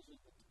 This is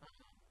the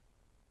time.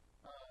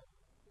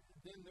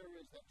 Then there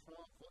is that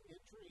triumphal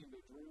entry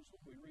into Jerusalem.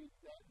 We read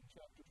that in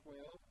chapter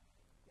 12.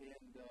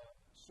 And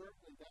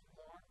certainly that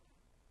marked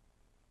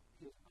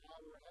his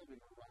hour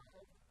having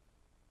arrived.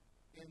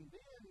 And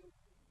then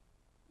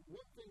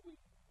one thing we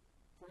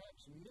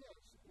perhaps miss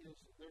is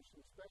there's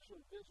some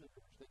special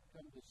visitors that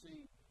come to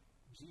see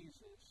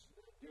Jesus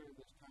during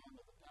this time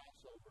of the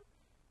Passover.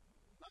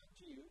 Not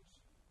Jews,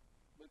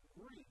 but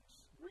Greeks,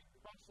 Greek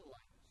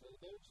proselytes,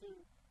 those who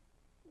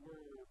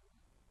were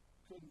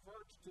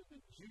converts to the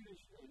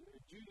Judaism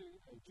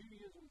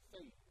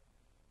faith.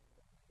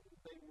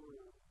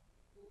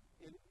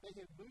 They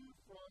had moved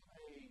from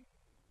a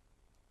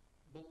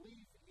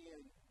belief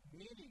in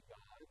many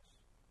gods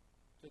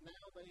to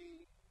now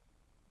they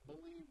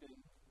believed in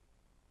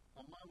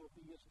a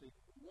monotheistic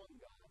one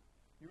God.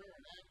 You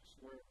remember in Acts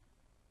where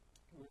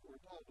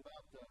we're told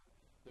about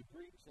the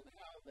Greeks and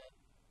how that,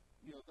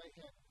 they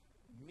had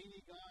many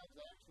gods.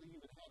 They actually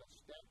even had a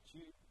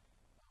statue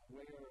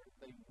where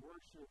they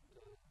worshipped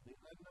the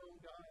unknown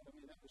God. I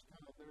mean, that was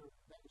kind of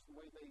that was the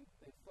way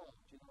they thought.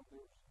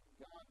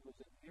 God was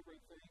in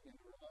everything, and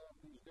there were all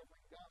these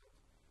different gods.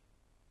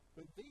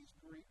 But these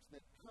Greeks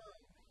that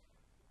come,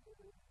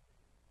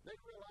 they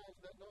realize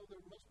that, no, there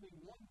must be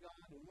one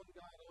God and one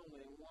God only,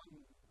 and one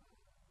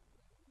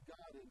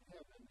God in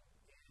heaven.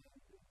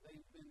 And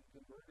they've been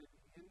converted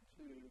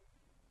into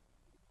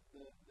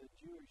the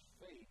Jewish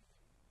faith.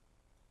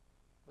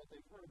 But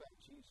they've heard about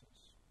Jesus.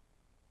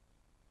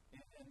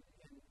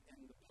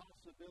 And the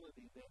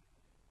possibility that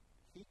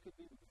he could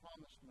be the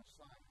promised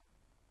Messiah.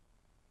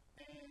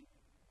 And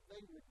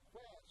they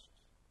request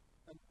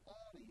an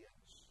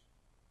audience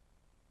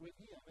with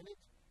him. And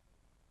it's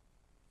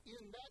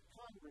in that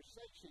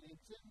conversation,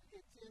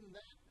 it's in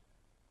that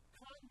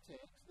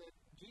context that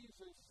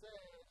Jesus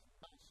says,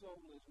 my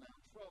soul is now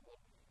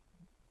troubled.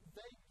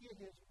 They get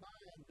his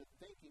mind to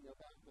thinking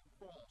about the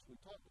cross. We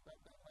talked about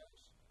that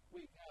last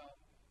week, how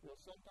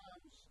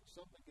sometimes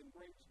someone can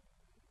bring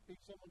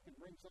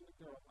something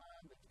to our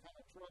mind that's kind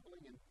of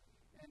troubling,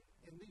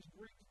 and these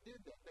Greeks did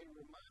that. They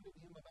reminded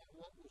him about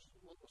what was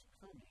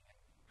coming, and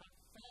how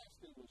fast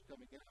it was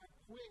coming, and how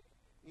quick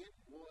it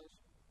was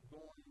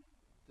going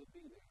to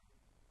be there.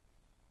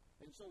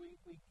 And so we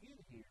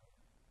get here,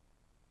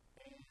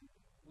 and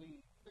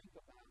we think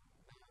about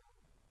now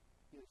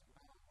his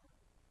hour.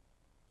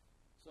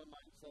 Some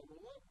might say,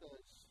 well, what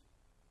does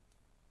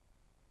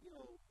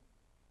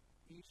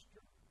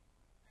Easter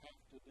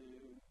have to do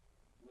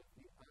with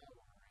the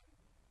hour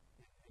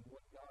and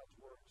what God's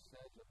Word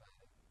says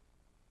about it?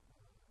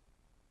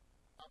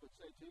 I would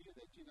say to you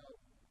that,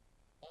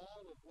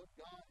 all of what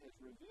God has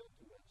revealed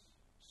to us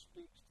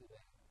speaks to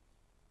that.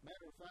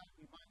 Matter of fact,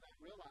 you might not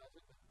realize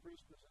it, but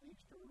Christmas and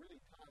Easter are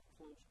really tied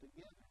close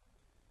together.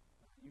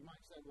 You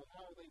might say, well,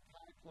 how are they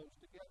tied close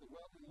together?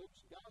 Well, in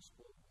Luke's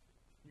Gospel,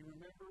 you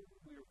remember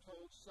we were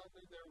told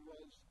suddenly there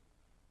was,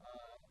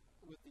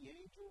 with the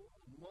angel,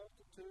 a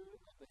multitude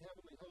of the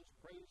heavenly host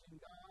praising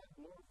God,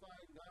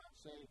 glorifying God,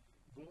 saying,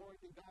 glory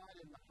to God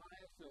in the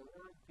highest, and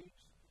earth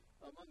peace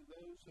among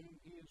those whom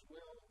he is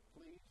well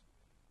pleased.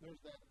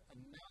 There's that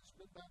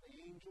announcement by the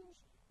angels,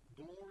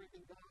 glory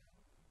to God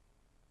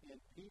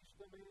and peace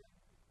to men.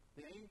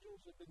 The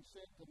angels have been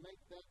sent to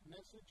make that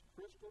message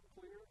crystal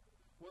clear.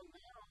 Well,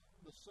 now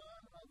the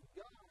Son of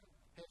God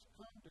has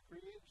come to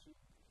creation,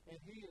 and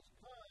he has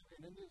come,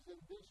 and it is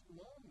in this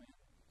moment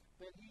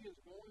that he is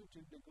going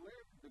to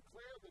declare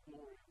the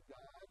glory of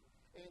God,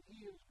 and he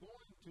is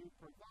going to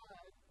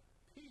provide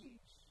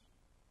peace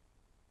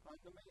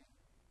unto man.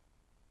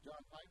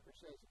 John Piper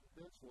says it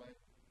this way,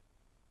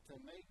 to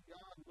make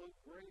God look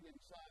great in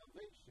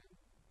salvation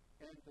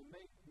and to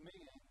make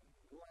man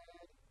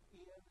glad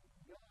in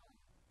God.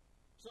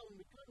 So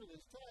when we come to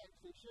this text,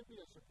 it should be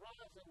a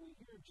surprise that we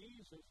hear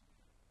Jesus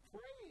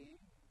praying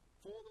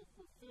for the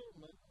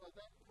fulfillment of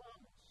that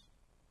promise.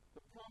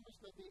 The promise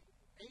that the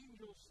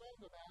angels sung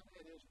about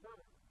at his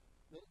birth.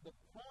 The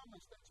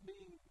promise that's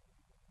being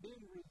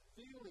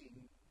revealing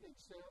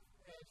itself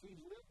as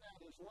he's lived out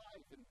his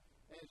life and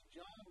as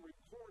John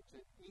reports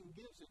it and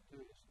gives it to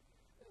us.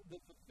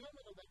 The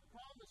fulfillment of that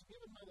promise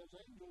given by those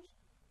angels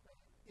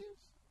is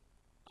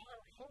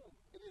our hope.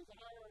 It is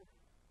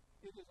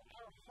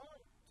our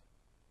heart.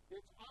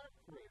 It's our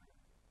prayer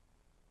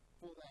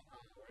for that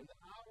hour. And the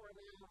hour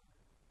now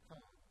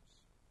comes.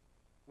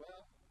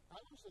 Well, I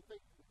want to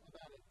think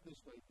about it this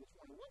way this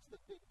morning. What's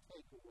the big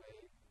takeaway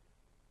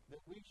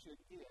that we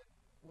should get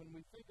when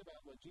we think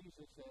about what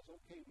Jesus says,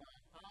 okay, my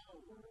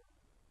hour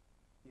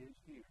is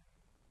here?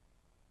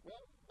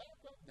 Well, back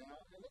up now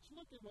and let's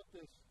look at what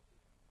this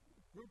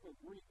group of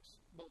Greeks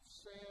both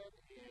said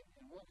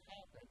and what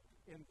happened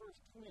in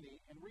verse 20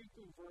 and read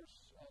through verse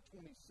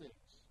 26.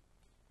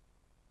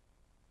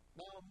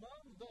 Now,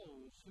 among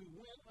those who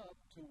went up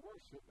to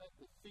worship at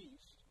the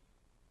feast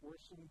were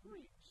some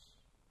Greeks.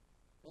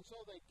 And so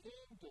they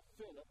came to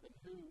Philip, and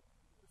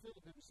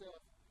Philip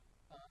himself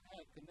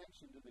had a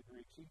connection to the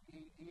Greeks.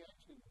 He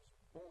actually was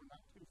born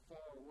not too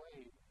far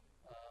away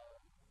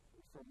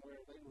from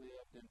where they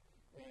lived,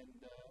 and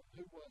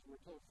who was,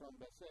 we're told, from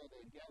Bethsaida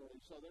in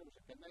Galilee. So there was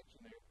a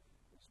connection there.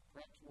 That's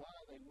perhaps why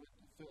they went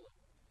to Philip.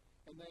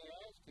 And they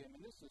asked him,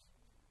 and this is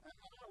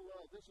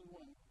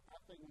one, I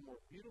think, of the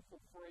more beautiful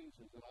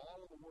phrases in all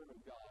of the Word of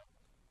God.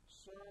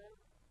 Sir,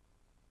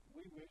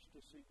 we wish to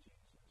see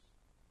Jesus.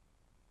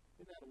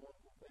 Isn't that a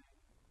wonderful thing?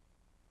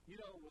 You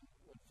know,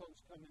 when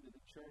folks come into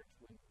the church,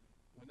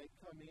 when they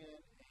come in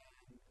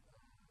and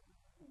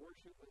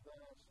worship with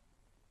us,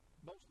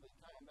 most of the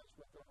time that's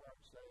what their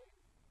hearts say.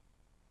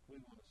 We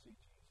want to see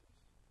Jesus.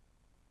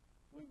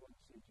 We want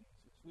to see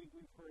Jesus.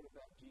 We've heard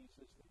about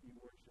Jesus that you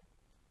worship.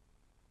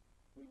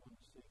 We want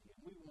to see him.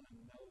 We want to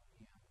know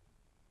him.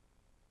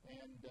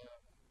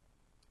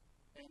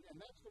 And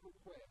that's the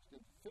request.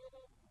 And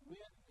Philip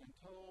went and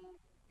told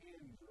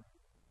Andrew.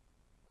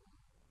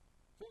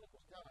 Philip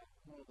was kind of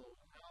one of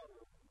those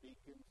outer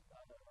deacons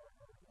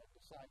or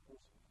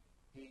disciples.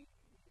 He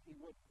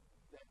wasn't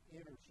that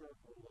inner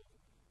circle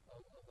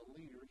of the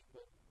leaders,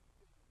 but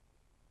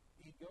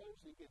he goes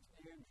and gets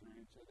Andrew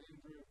and says,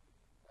 Andrew,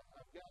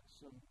 I've got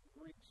some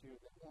Greeks here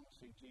that want to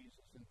see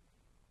Jesus.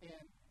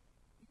 And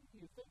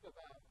you think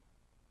about,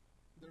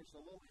 there's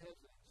a little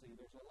hesitancy.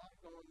 There's a lot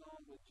going on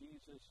with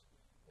Jesus.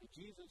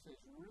 Jesus has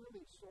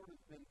really sort of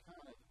been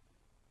kind of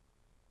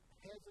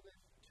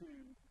hesitant to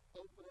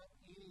open up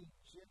any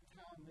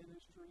Gentile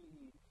ministry.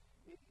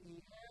 He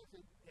has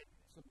it at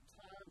some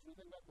times. We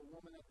think about the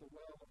woman at the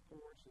well, of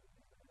course,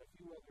 and a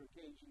few other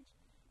occasions.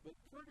 But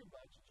pretty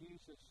much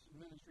Jesus'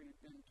 ministry had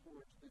been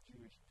towards the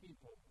Jewish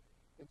people.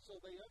 And so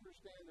they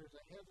understand there's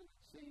a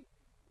hesitancy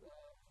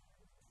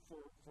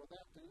for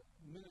that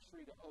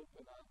ministry to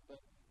open up.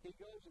 But he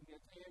goes and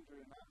gets Andrew,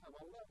 and I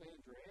love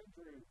Andrew.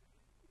 Andrew,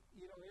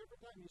 you know, every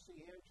time you see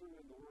Andrew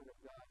in the Word of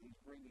God, he's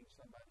bringing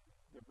somebody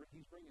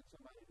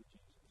to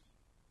Jesus.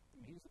 I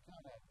mean, he's the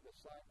kind of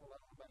disciple, I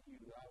don't know about you,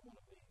 that I want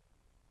to be.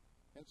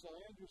 And so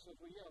Andrew says,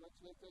 well, yeah, let's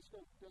go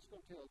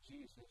tell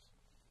Jesus.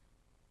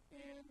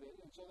 And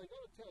so they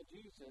go to tell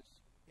Jesus,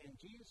 and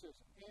Jesus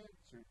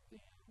answered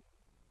them.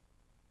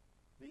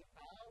 The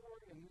hour,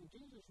 and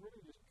Jesus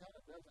really just kind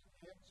of doesn't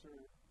answer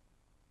them.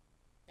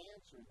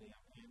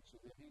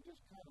 He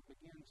just kind of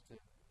begins to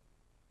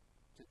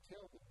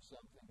tell them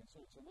something. And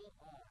so it's a little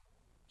odd.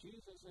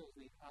 Jesus says,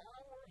 the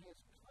hour has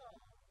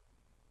come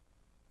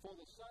for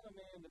the Son of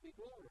Man to be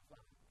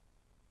glorified.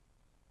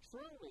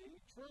 Truly,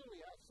 truly,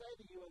 I say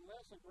to you,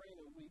 unless a grain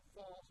of wheat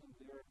falls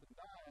into the earth and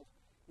dies,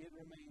 it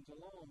remains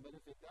alone. But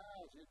if it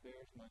dies, it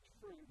bears much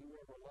fruit.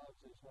 Whoever loves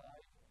his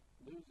life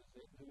loses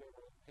it.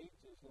 Whoever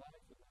hates his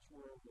life in this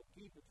world will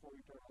keep it for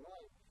eternal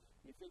life.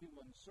 If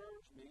anyone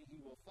serves me, he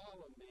will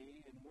follow me,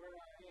 and where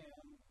I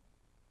am,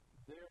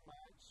 there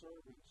my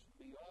servants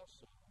be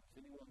also.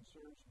 If anyone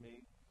serves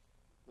me,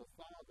 the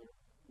Father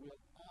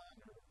will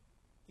honor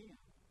him.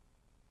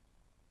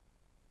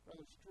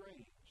 Rather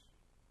strange.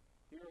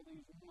 Here are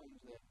these ones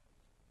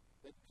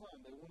that come.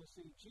 They want to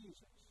see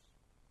Jesus.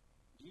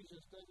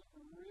 Jesus doesn't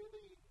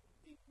really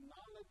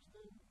acknowledge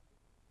them,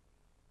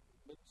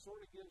 but sort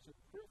of gives a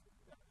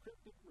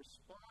cryptic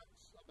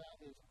response about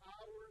his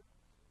hour.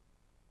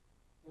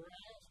 We're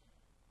asked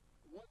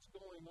what's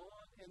going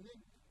on, and then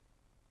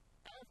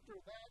after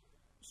that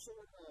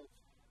sort of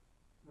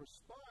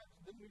response,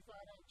 then we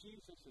find out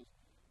Jesus is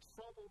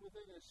troubled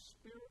within his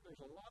spirit.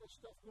 There's a lot of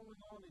stuff going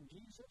on in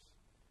Jesus,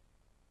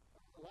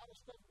 a lot of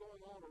stuff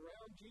going on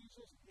around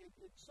Jesus.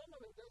 Some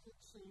of it doesn't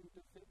seem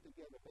to fit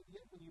together, but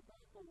yet when you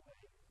back away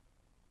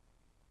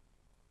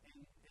and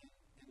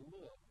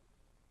look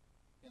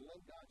and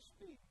let God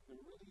speak, there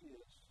really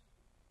is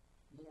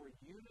more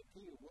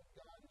unity of what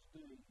God is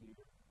doing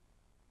here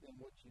than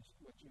what you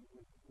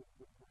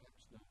would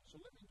perhaps know. So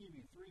let me give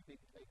you three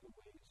big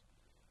takeaways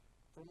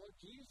from what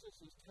Jesus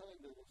is telling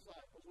the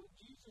disciples, what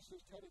Jesus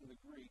is telling the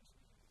Greeks,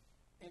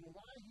 and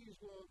why he's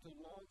going to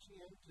launch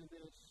into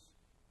this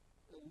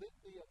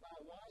litany about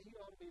why he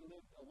ought to be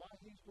why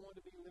he's going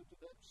to be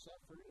lifted up,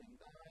 suffer, and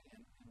die,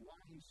 and why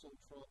he's so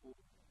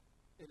troubled.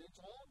 And it's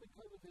all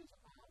because of his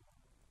hour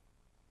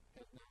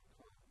has now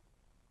come.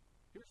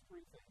 Here's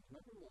three things.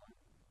 Number one,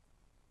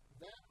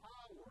 that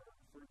hour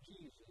for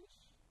Jesus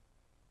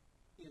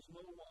is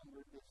no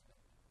longer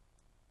distant.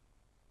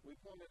 We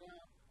pointed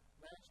out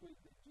last week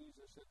that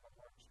Jesus said, "My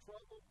heart's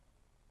troubled."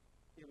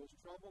 It was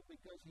troubled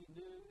because he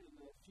knew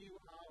in a few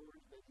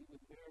hours that he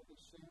would bear the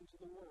sins of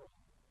the world.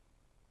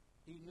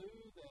 He knew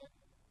that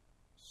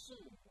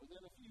soon,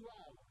 within a few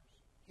hours,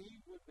 he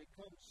would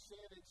become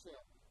sin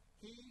itself.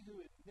 He who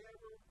had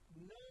never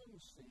known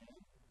sin,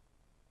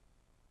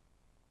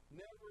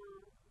 never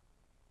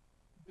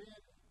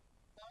been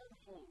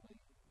unholy,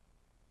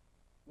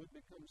 would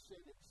become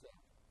sin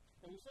itself.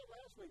 And we said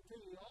last week,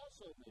 too, he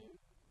also knew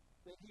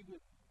that he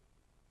would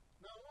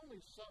not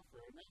only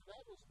suffer, and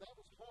that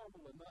was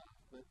horrible enough,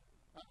 but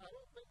I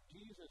don't think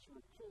Jesus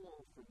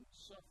recoiled from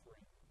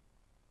suffering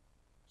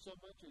so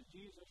much as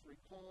Jesus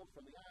recoiled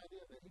from the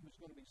idea that he was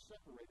going to be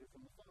separated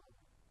from the Father.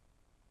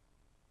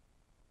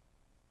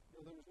 You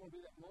know, there was going to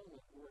be that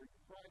moment where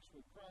Christ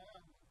would cry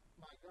out,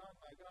 my God,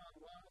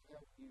 why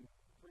have you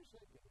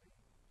forsaken me?"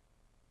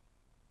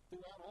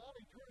 Throughout all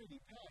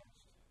eternity past,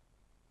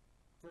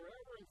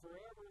 forever and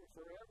forever and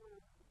forever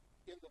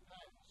in the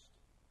past,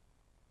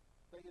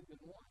 they had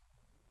been one.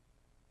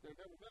 There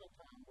had never been a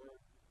time where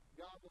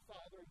God the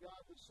Father and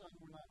God the Son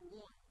were not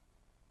one.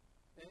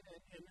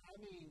 And I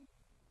mean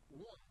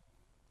one.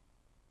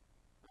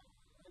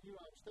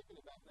 I was thinking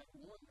about that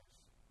oneness.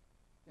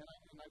 And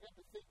I got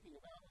to thinking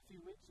about a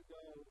few weeks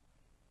ago,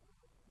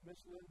 Miss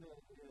Linda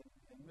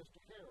and Mr.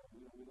 Harold.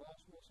 You know, we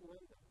lost Miss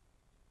Linda.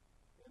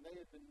 And they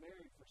had been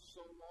married for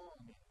so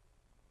long.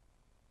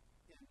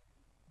 And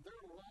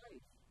their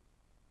life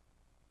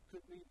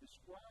could be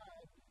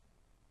described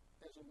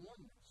as a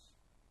oneness.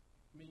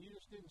 I mean, you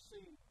just didn't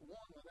see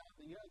one without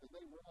the other.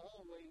 They were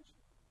always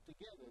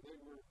together. They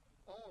were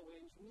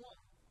always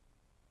one.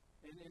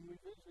 And we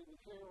visited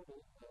with Harold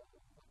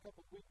a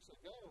couple of weeks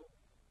ago.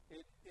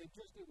 It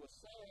was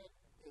sad.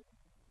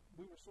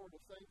 We were sort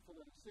of thankful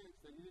in a sense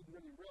that he didn't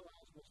really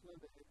realize Miss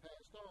Linda had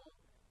passed on,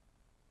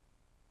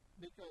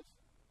 because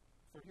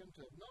for him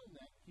to have known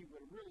that, he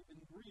would have really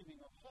been grieving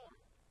a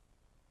heart,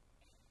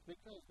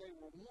 because they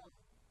were one.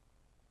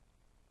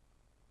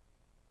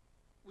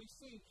 We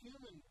see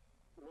human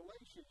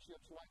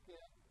relationships like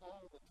that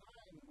all the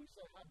time, and we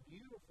say how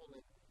beautiful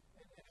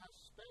and how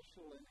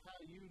special and how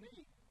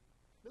unique.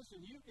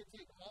 Listen, you can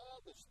take all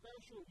the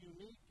special,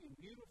 unique, and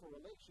beautiful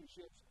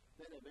relationships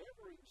that have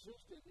ever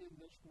existed in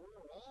this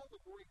world, all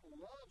the great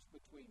loves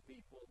between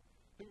people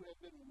who have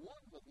been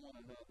one with one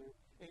another,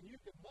 and you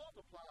can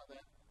multiply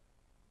that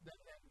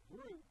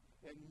group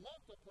and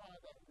multiply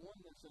that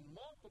oneness and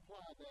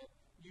multiply that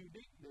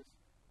uniqueness.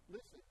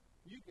 Listen,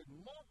 you can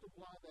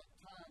multiply that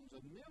times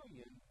a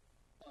million,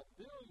 a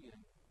billion,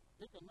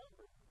 pick a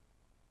number,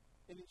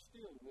 and it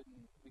still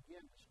wouldn't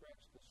begin to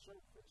scratch the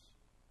surface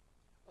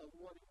of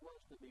what it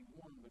was to be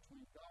one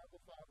between God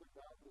the Father,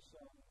 God the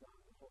Son, and God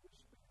the Holy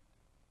Spirit.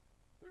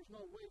 There's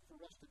no way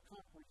for us to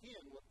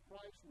comprehend what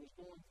Christ was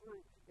going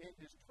through in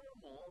his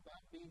turmoil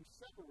about being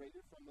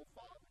separated from the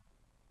Father.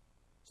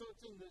 So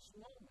it's in this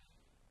moment.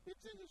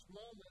 It's in this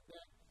moment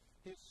that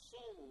his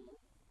soul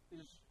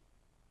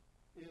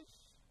is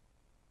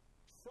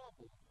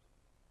troubled.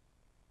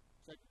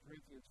 2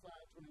 Corinthians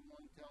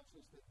 5:21 tells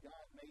us that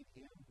God made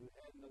him who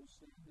had no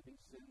sin to be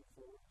sin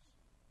for us.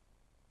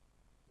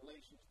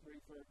 Galatians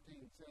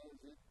 3:13 says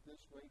it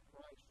this way: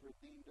 Christ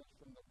redeemed us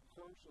from the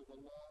curse of the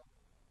law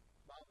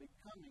by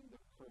becoming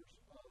the curse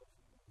of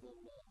the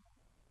law.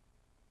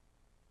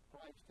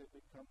 Christ had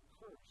become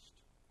cursed.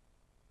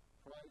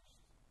 Christ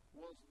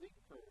was the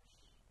curse.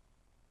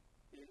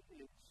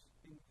 It's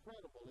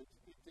incredible.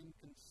 It's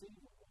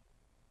inconceivable.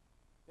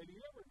 Have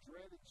you ever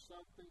dreaded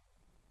something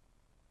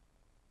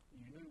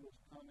you knew was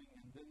coming,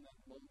 and then that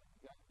moment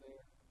got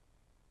there,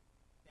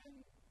 and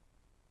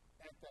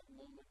at that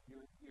moment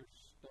your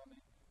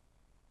stomach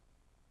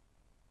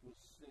was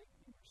sick?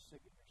 You were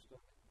sick in your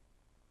stomach.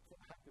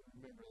 I can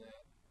remember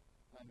that.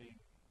 I mean,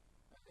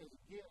 as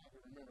a kid, I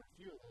can remember a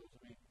few of those. I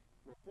mean,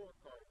 report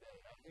card day.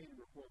 I hated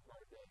report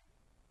card day.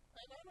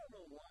 And I don't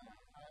know why.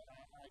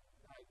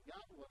 I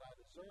got what I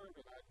deserved,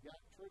 and I got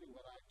truly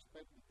what I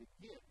expected to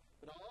get.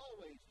 But I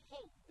always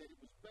hoped that it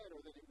was better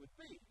than it would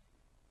be.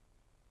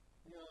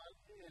 You know,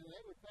 and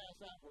they would pass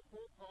out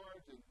report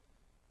cards,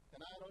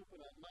 and I'd open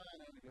up mine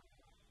and I'd go,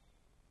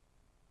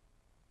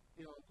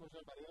 you know, of course,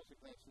 everybody else in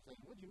class would say,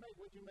 what'd you make?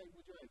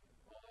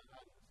 Oh,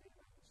 I didn't see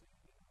it.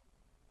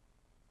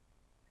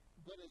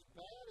 But as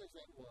bad as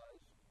that was,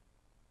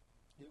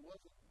 it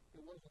wasn't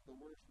the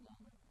worst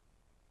moment.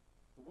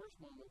 The worst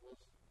moment was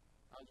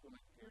I was going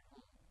to have to carry it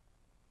home.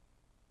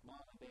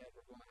 Mom and Dad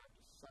were going to have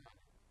to sign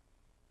it.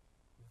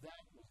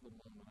 That was the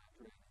moment I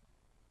dreaded.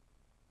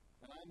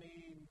 I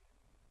mean,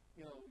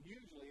 you know,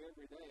 usually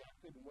every day I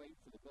couldn't wait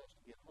for the bus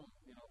to get home.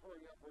 You know,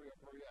 hurry up, hurry up,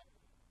 hurry up.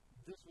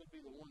 This would be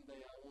the one day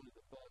I wanted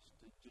the bus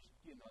to just,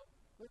 you know,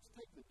 let's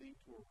take the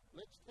detour.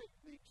 Let's take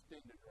the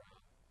extended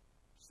route.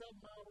 7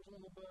 hours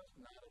on the bus,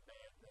 not a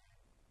bad day.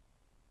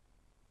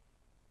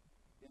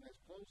 And as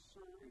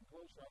closer and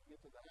closer I get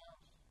to the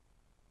house,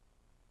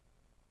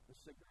 the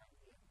sicker I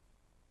get.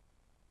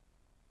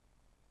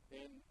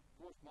 And, of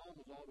course, Mom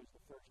was always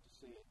the first to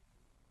see it.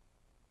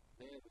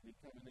 Dad would be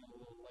coming in a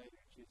little later,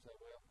 and she'd say,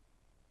 well,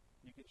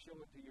 you can show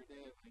it to your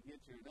dad when he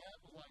gets here. Dad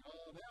was like,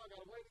 oh, now I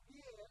got to wait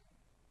again.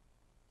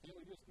 Can't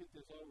we just get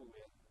this over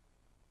with?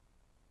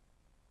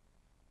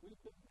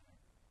 We've been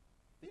there.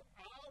 The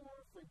hour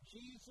for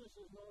Jesus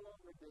is no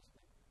longer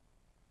distant.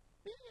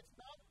 It's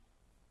not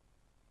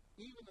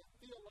even a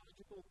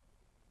theological,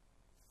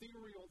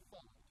 ethereal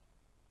thought.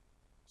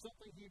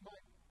 Something he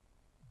might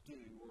do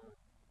or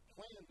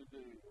plan to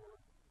do or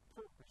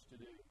purpose to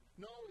do.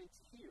 No, it's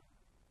here.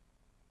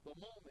 The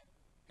moment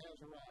has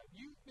arrived.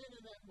 You've been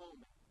in that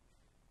moment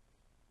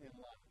in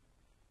life.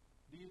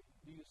 Do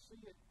you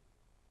see it?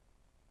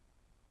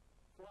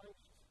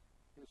 Christ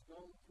has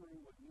gone through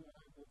what you and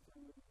I go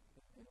through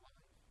in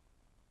life.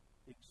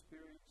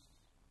 Experience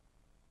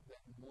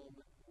that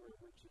moment where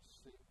we're just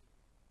sick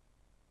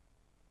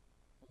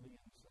on the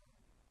inside.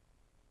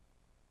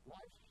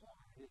 Life's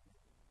hard, isn't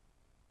it?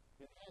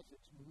 It has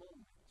its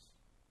moments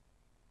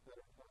that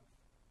are tough.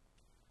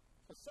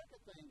 The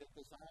second thing that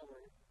this hour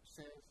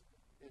says,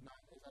 and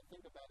as I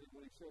think about it,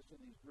 what he says to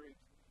these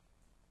Greeks,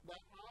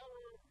 that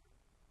hour,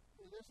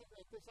 listen,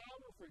 that this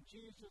hour for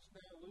Jesus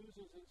now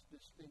loses its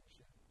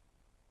distinction.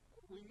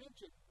 We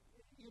mentioned,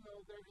 you know,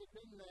 there had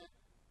been that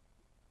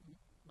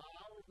my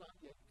hour's not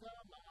yet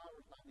come, my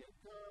hour's not yet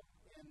come,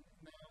 and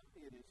now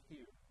it is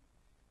here.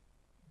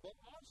 But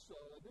also,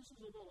 and this is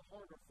a little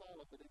harder to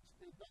follow, but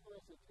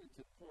nonetheless it's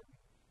important.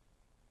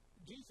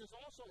 Jesus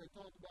also had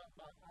talked about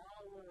my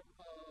hour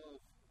of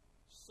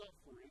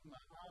suffering,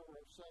 my hour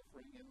of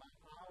suffering, and my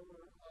hour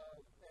of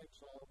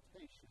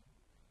exaltation.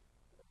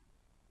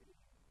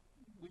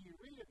 When you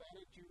read about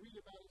it,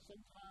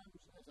 sometimes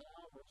as an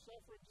hour of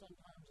suffering,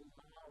 sometimes as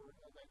an hour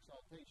of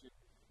exaltation.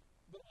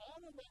 But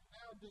all of that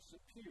now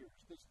disappears,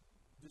 this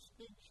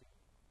distinction.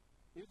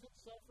 Is it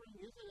suffering?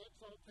 Is it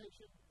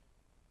exaltation?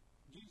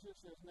 Jesus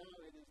says now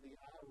it is the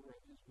hour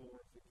of his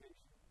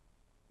glorification.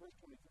 Verse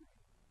 23.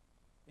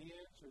 The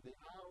answer, the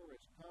hour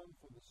has come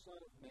for the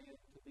Son of Man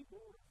to be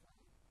glorified.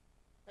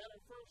 At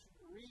our first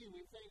reading,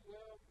 we think,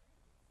 well,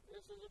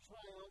 this is a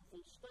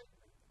triumphal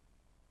statement.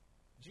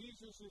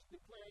 Jesus is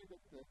declaring that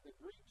the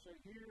Greeks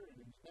are here and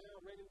he's now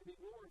ready to be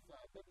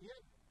glorified. But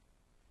yet,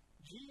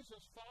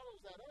 Jesus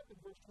follows that up in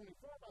verse 24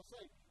 by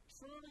saying,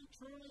 truly,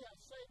 truly, I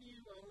say to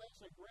you, unless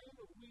a grain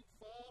of wheat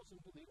falls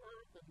into the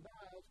earth and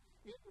dies,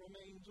 it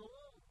remains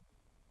alone.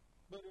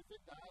 But if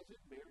it dies,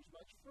 it bears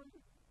much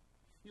fruit.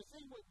 You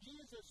see, what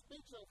Jesus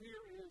speaks of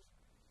here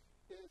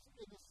is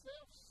in the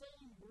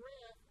self-same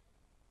breath,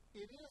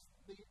 it is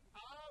the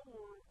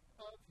hour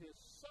of his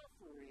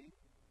suffering,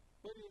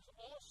 but it is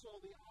also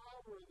the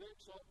hour of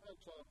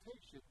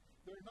exaltation.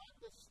 They're not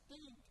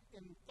distinct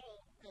in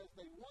thought as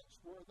they once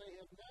were. They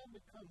have now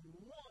become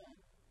one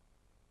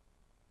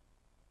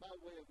by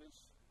way of his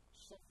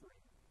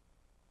suffering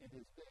and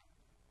his death.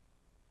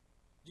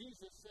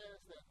 Jesus says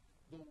that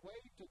the way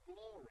to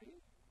glory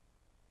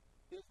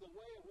is the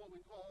way of what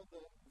we call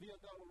the Via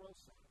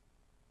Dolorosa,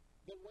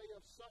 the way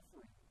of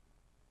suffering.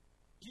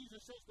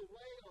 Jesus says the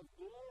way of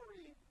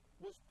glory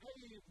was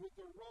paved with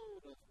the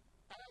road of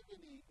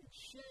agony and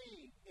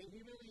shame and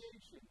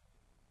humiliation.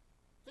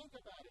 Think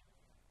about it.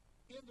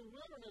 In the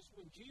wilderness,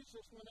 when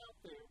Jesus went out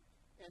there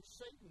and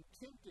Satan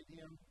tempted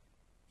him,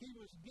 he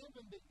was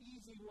given the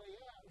easy way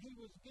out. He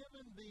was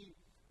given the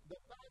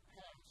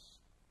bypass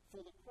for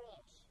the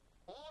cross.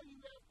 All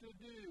you have to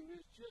do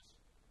is just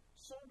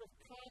sort of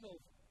kind of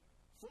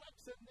flex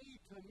a knee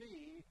to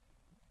me,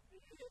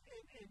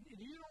 and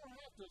you don't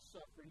have to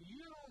suffer.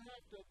 You don't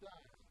have to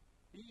die.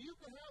 You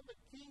can have the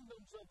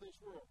kingdoms of this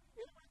world.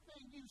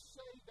 Everything you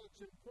say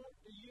that's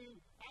important to you,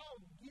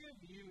 I'll give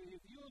you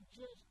if you'll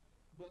just,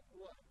 but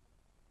what?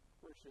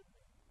 Worship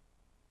me.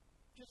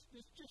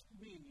 It's just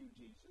me and you,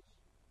 Jesus.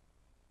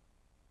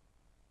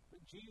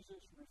 But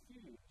Jesus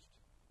refused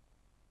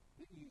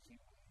the easy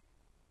way.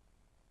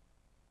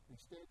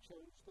 Instead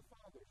chose the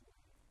Father's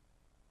way.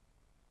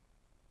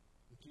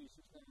 And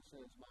Jesus then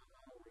says, my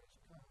hour is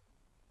come.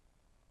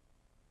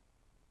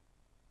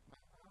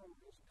 My hour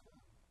is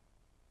come.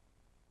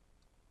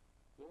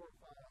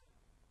 Glorify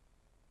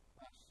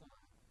my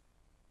Son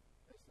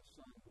as the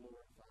Son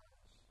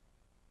glorifies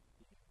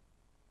you.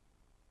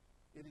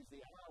 It is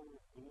the hour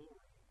of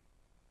glory.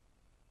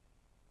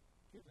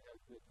 Kids have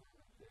a good time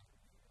like that.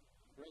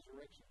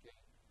 Resurrection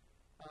came.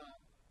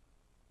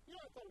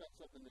 I thought about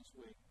something this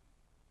week.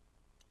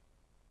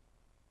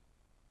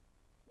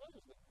 What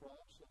is the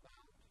cross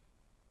about?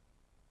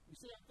 You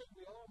see, I think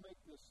we all make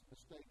this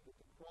mistake that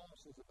the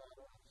cross is about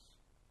us.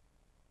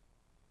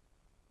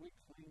 We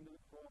cling to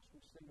the cross,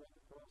 we sing about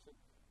the cross, and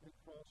the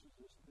cross is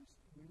this.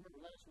 Remember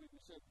last week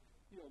we said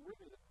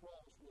Really the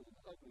cross was an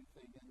ugly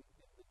thing in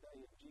the day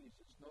of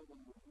Jesus. No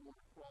one would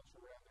want a cross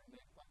around their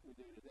neck like we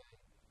do today.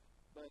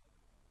 But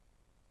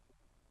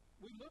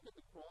we look at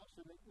the cross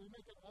and we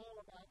make it all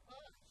about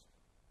us.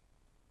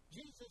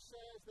 Jesus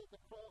says that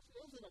the cross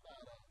isn't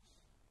about us.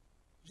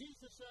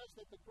 Jesus says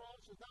that the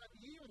cross is not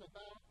even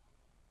about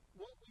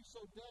what we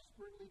so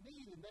desperately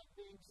need, and that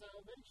being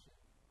salvation.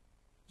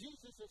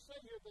 Jesus is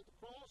saying here that the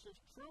cross is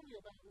truly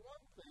about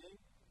one thing,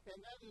 and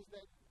that is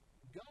that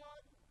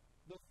God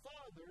the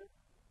Father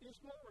is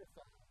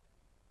glorified.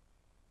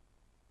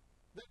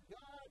 That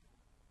God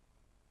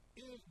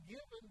is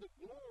given the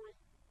glory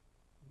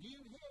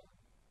due Him.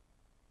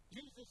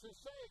 Jesus is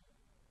saying,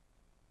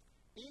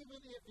 even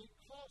if it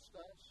cost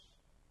us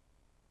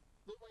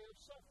the way of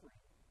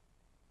suffering,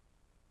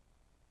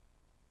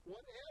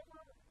 whatever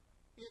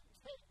it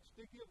takes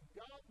to give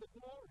God the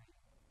glory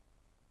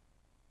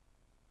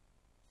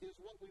is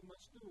what we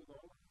must do with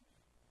our life.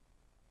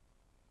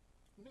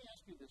 Let me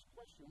ask you this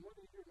question. What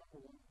is your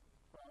number one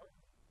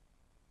priority?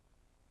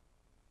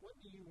 What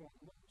do you want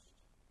most?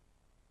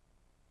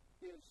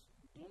 Is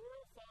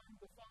glorifying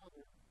the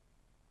Father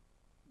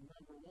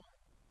number one?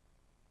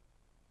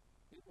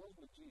 It was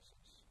with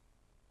Jesus.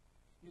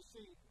 You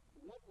see,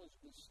 what was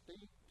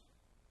distinct,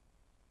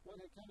 what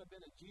had kind of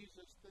been a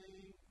Jesus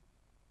thing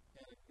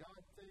and a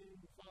God thing,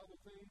 Father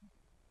thing,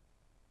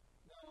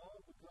 now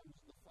all becomes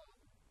the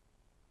Father.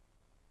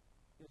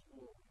 His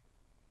glory.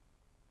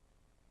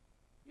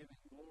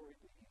 Giving glory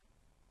to Him.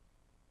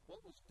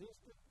 What was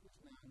distant is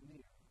now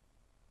near.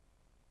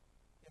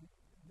 And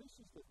this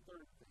is the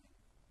third thing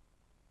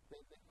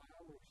that the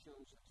hour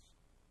shows us.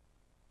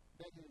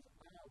 That His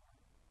hour,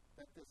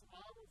 that this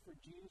hour for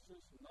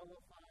Jesus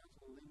nullifies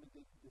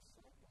limited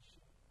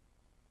discipleship.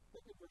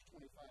 Look at verse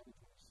 25 and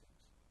 26.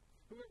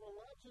 Whoever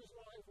loves his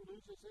life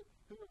loses it.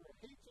 Whoever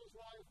hates his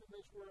life in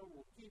this world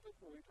will keep it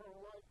for eternal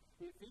life.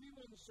 If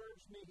anyone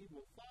serves me, he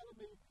will follow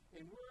me.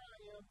 And where I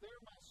am, there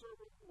my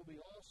servant will be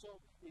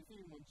also. If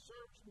anyone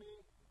serves me,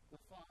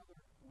 the Father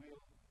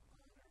will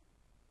honor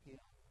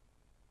him.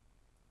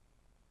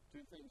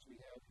 Two things we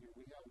have here.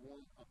 We have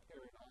one, a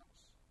paradox.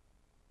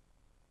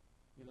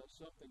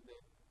 Something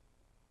that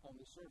on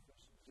the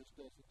surface just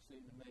doesn't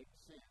seem to make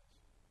sense.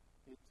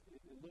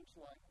 It looks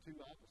like two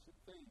opposite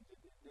things. It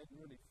doesn't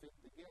really fit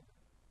together.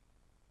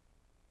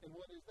 And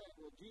what is that?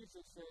 Well,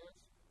 Jesus says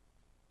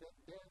that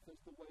death is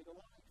the way to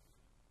life.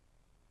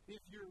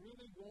 If you're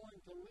really going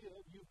to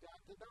live, you've got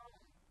to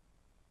die.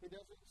 It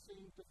doesn't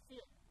seem to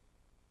fit.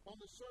 On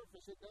the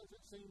surface, it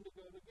doesn't seem to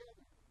go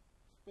together.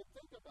 But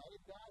think about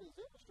it. God has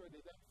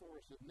illustrated that for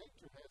us in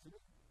nature, hasn't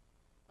He?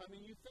 I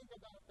mean, you think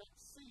about that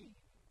seed.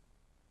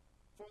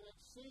 For that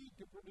seed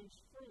to produce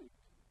fruit,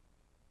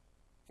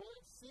 for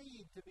that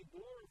seed to be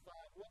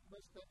glorified, what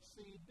must that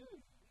seed do?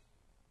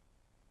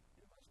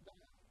 It must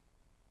die.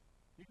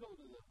 You go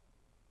to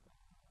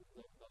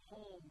the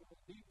Home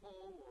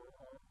Depot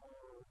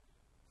or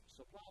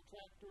supply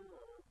tractor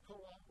or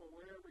co-op or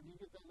wherever, and you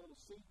get that little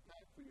seed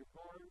pack for your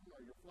garden or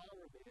your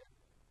flower bed.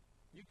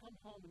 You come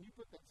home and you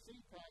put that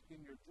seed pack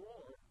in your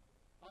drawer,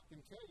 I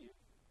can tell you,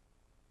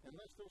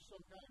 unless there's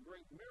some kind of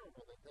great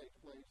miracle that takes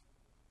place,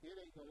 it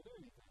ain't going to do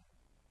anything.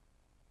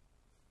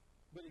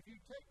 But if you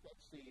take that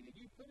seed and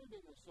you put it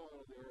in the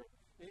soil there,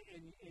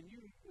 and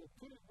you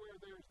put it where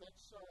there's that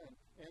sun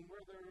and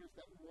where there is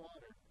that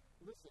water,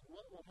 listen,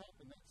 what will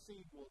happen? That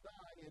seed will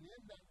die, and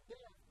in that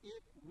death,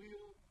 it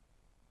will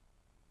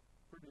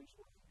produce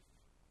life.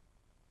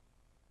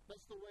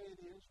 That's the way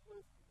it is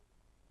with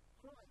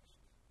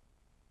Christ.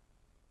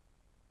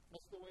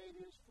 That's the way it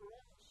is for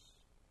us.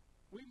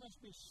 We must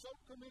be so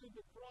committed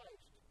to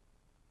Christ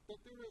that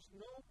there is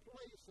no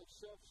place of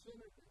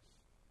self-centeredness.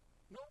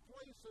 No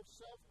place of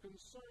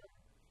self-concern.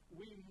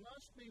 We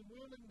must be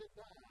willing to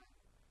die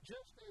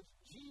just as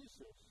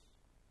Jesus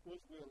was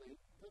willing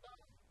to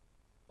die.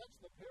 That's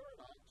the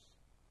paradox.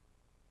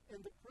 And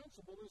the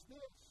principle is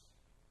this.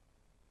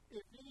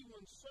 If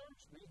anyone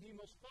serves me, he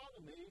must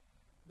follow me,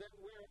 that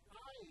where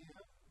I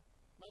am,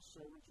 my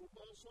servants will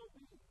also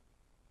be.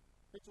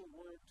 It's a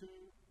word to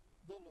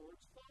the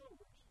Lord's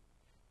followers.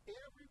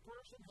 Every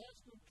person has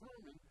to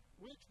determine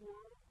which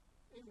world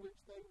in which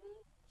they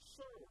will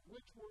serve,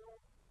 which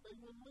world they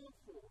will live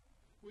for.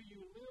 Will you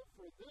live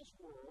for this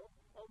world,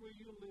 or will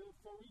you live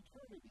for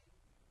eternity?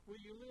 Will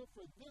you live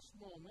for this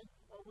moment,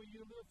 or will you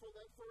live for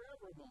that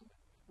forever moment?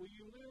 Will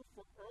you live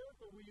for earth,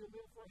 or will you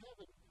live for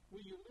heaven?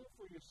 Will you live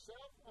for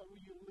yourself, or will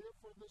you live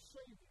for the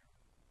Savior?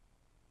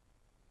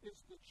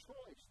 It's the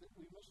choice that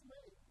we must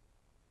make.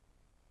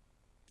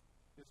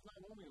 It's not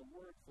only a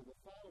word for the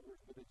followers,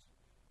 but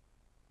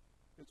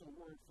it's a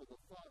word for the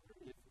Father.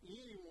 If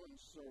anyone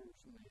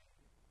serves me,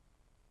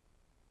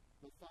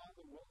 the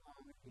Father will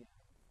honor him.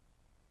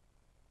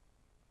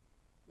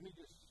 Let me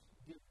just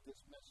give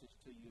this message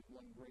to you,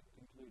 one great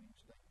concluding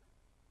statement.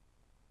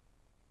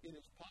 It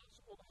is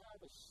possible to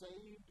have a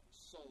saved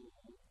soul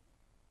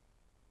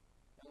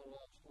and a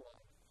lost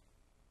life.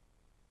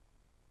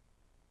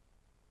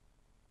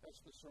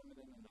 That's the sermon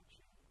in a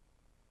nutshell.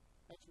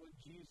 That's what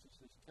Jesus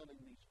is telling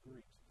these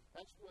Greeks.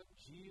 That's what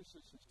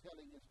Jesus is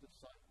telling his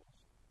disciples.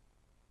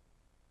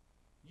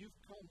 You've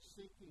come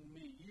seeking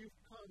me. You've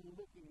come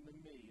looking to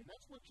me. And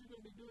that's what you're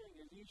going to be doing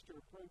as Easter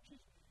approaches.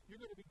 You're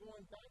going to be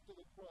going back to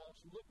the cross,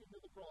 looking to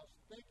the cross,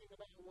 thinking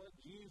about what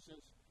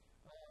Jesus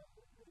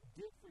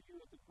did for you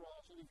at the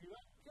cross. And if you're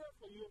not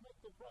careful, you'll make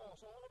the cross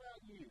all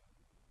about you.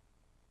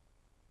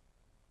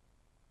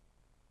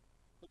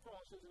 The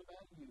cross isn't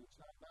about you. It's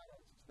not about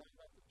us. It's not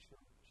about the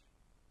church.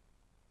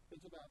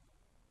 It's about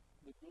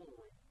the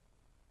glory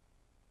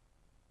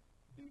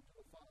due to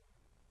the Father.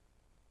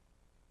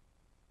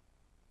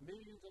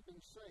 Millions have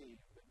been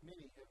saved, but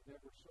many have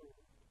never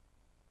served.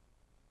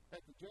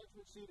 At the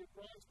judgment seat of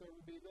Christ, there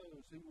will be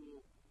those who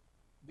will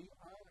be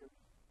honored.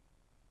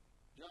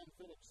 John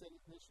Phillips said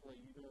it this way.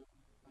 You know,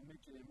 I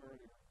mentioned him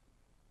earlier,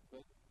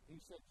 but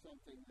he said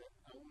something that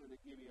I wanted to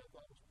give you I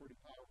thought was pretty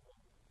powerful.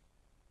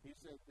 He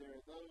said, there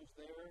are those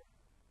there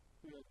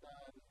who have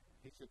died.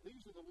 He said,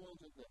 these are the ones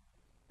at the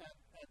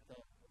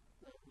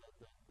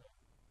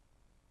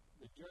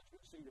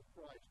judgment seat of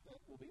Christ that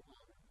will be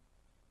honored.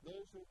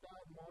 Those who have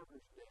died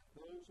martyrs' death,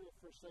 those who have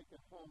forsaken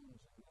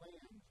homes and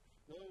lands,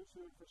 those who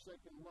have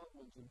forsaken loved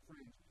ones and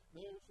friends,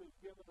 those who have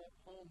given up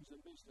homes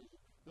and businesses,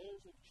 those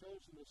who have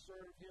chosen to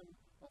serve Him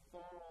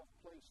afar off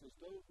places,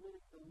 those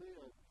willing to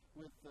live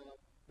with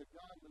the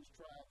godless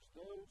tribes,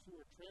 those who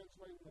are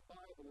translating the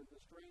Bible into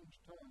strange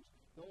tongues,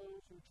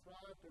 those who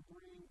tried to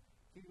bring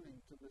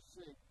healing to the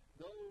sick,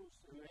 those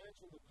who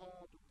answer the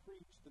call to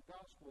preach the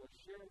gospel, or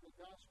share the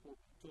gospel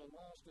to a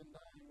lost and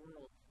dying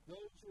world,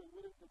 those who are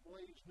willing to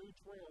blaze new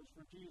trails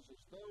for Jesus,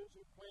 those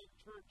who plant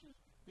churches,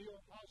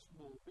 build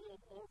hospitals, build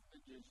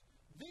orphanages.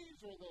 These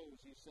are those,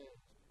 he says,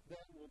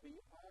 that will be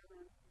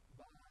honored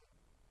by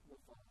the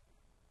Father.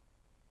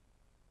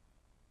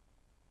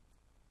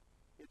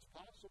 It's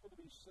possible to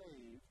be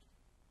saved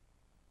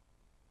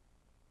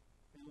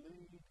and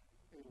lead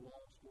a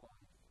lost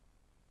life.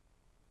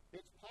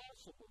 It's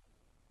possible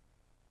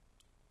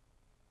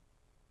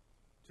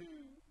to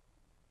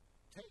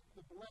take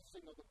the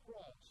blessing of the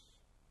cross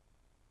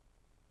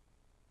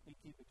and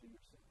keep it to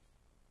yourself.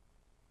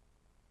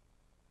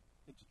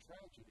 It's a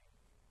tragedy,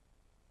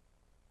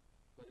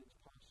 but it's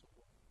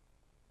possible.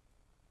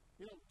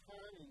 You know,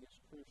 timing is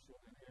crucial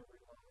in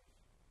every life.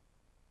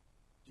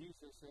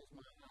 Jesus says,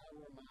 my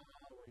hour, my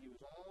hour. He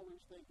was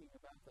always thinking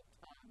about the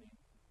timing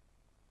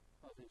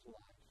of his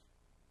life.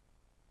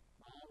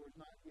 My hour's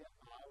not yet,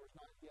 my hour's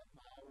not yet,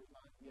 my hour's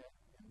not yet.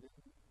 And then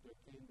there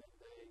came that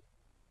day,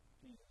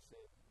 Jesus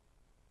said,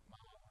 my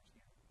hour's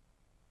here.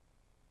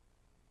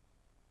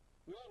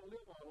 We ought to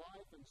live our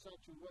life in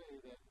such a way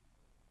that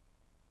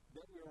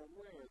we are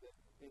aware that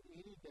at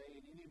any day,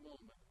 at any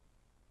moment,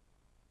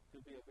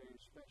 could be a very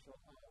special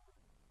hour.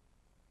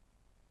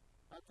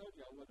 I told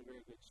you I wasn't a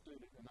very good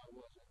student, and I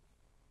wasn't.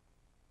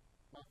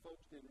 My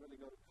folks didn't really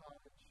go to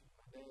college.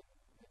 My dad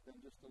had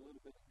done just a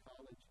little bit of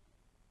college.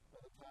 By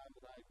the time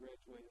that I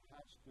graduated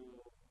high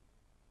school,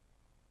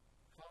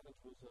 college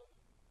was a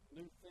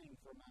new thing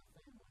for my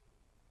family.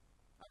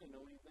 I didn't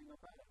know anything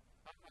about it.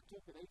 I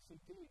took an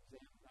ACT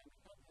exam. I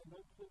had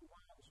no clue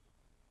why I was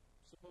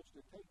supposed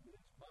to take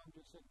this. Mom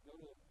just said, go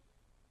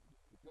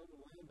to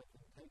Lambeth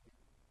and take it.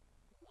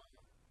 Why?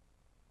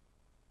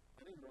 I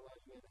didn't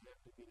realize you had to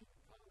have to get into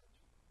college.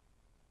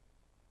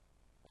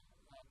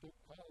 I took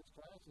college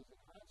classes in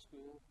high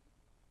school.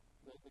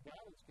 The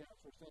guidance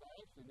counselor said I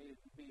actually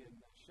needed to be in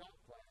a shop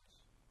class.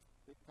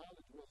 That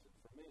college wasn't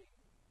for me.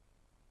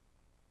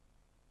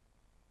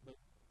 But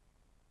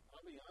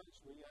I'll be honest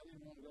with you, I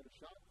didn't want to go to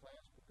shop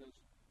class because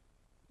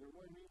there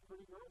weren't any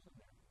pretty girls in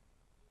there.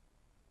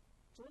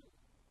 True.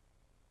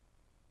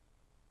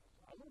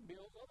 I would be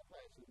in those other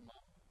classes,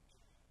 Mom.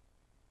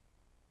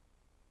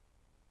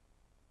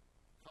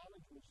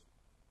 College was,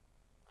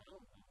 I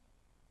don't know.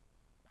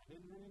 I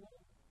didn't really know.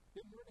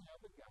 Didn't really have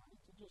the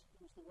guidance. It just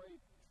was the way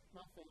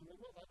my family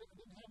was. I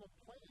didn't have a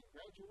plan.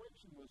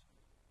 Graduation was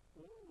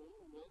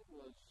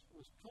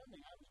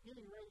coming. I was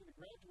getting ready to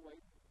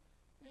graduate,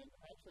 and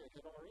actually I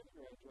had already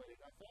graduated.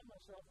 I found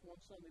myself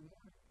one Sunday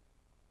morning,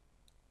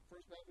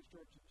 First Baptist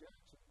Church in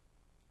Jackson,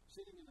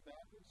 sitting in the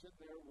balcony, sitting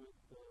there with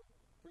the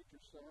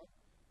preacher's son.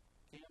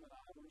 Cam and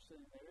I were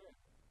sitting there,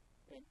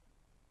 and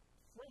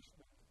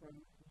freshmen from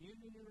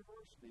Union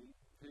University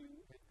who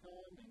had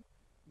come and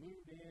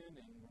moved in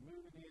and were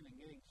moving in and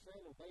getting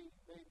settled,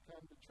 they'd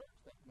come to church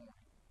that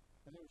morning.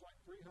 And there was like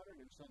 300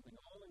 and something,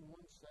 all in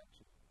one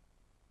section.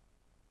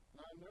 And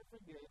I'll never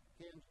forget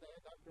Cam's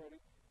dad, Dr. Brody,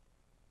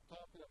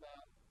 talking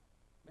about,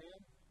 man,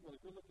 what a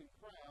good-looking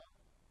crowd.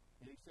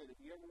 And he said, if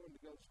you ever wanted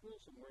to go to school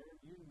somewhere,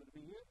 Union would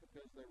be it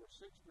because there were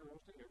 6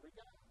 girls to every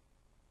guy.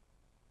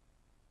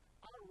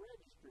 I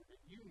registered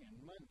at Union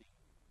Monday.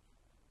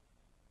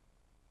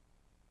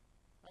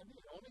 I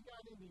did. Only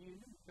got into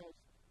Union because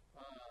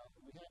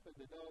we happened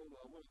to know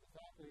one of the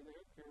faculty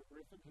there, Carol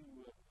Griffin,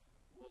 who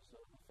was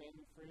a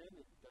family friend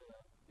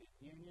at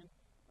Union.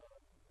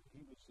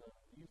 He was a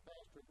youth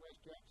pastor at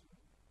West Jackson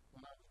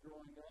when I was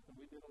growing up, and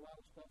we did a lot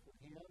of stuff with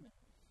him.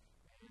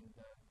 And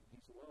he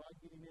said, well, I'd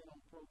get him in on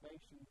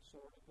probation,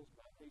 sort of, because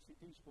my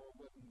ACT score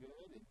wasn't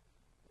good.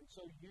 And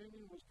so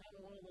Union was kind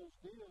of one of those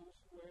deals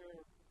where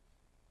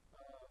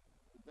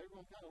they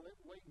going to kind of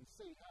wait and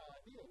see how I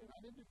did. And I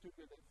didn't do too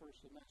good that first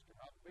semester.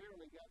 I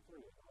barely got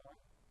through it, all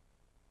right?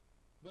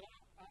 But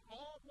I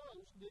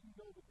almost didn't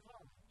go to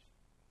college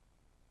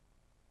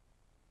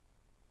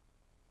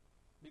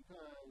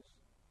because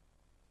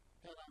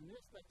had I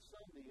missed that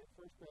Sunday at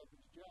First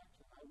Baptist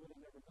Jackson, I would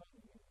have never gone to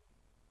Union.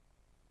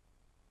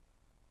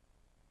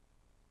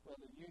 Well,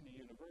 at Union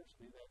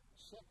University, that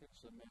second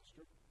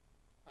semester,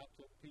 I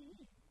took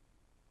PE.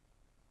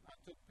 I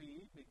took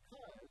PE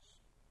because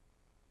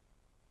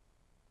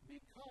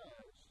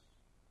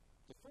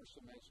the first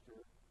semester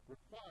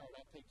required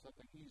I take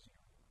something easier.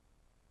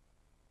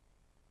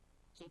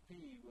 So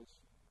PE was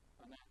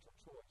a natural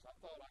choice. I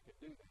thought I could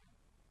do that.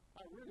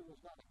 I really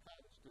was not a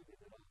college student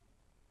at all.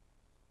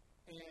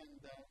 And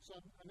so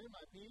I'm in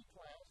my PE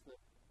class the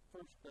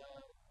first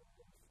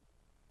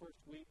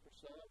week or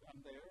so.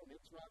 I'm there, and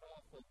it's right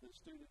off of the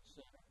student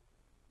center,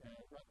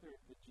 right there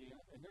at the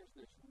gym. And there's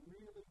this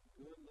really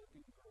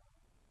good-looking girl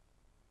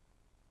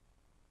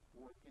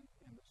working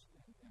in the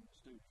student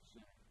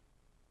center.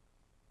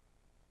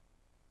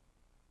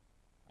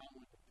 I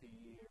went to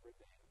PE every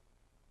day.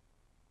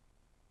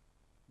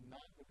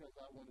 Not because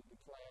I wanted the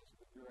class to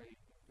be great,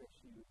 because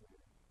she was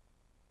there.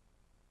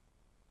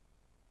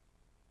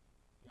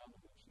 Y'all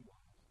know who she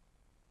was.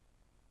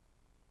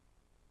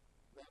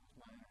 That was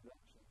my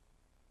introduction.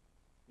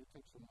 It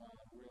took some while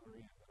to reel her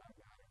in, but I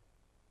got her.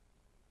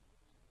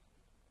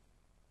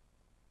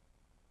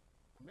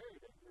 I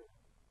married that girl.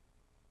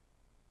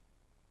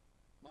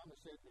 Mama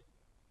said that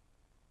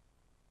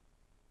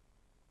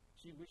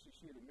she wishes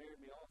she had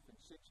married me off in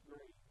 6th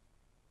grade.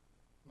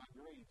 My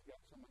grades got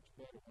so much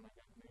better when I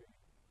got married.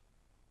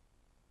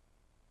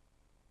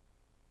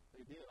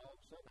 They did. All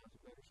of a sudden, I was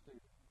a better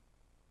student.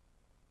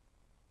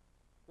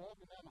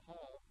 Walking down the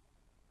hall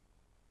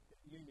at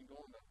Union,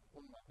 going to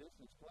one of my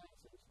business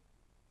classes,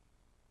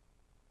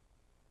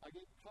 I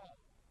get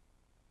caught.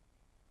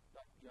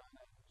 Dr. John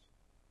Adams.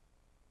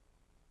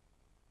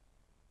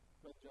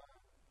 Brother John,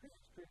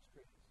 Chris.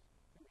 Come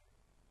here.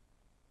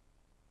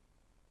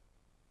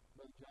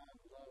 Brother John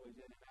was always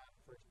in and out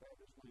of First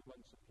Baptist when he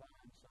wasn't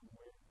supplying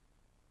somewhere.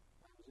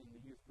 I was in the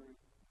youth group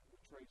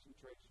with Tracy.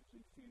 Tracy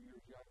was a few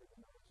years younger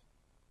than us.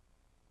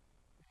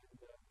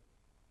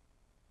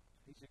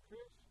 And he said,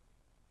 Chris,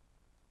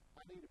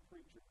 I need a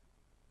preacher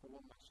for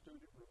one of my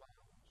student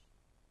revivals.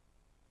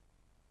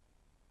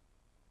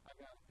 I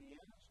got a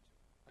pianist,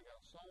 I got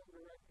a song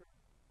director,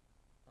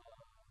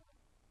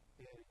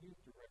 and a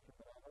youth director,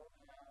 but I don't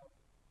have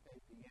a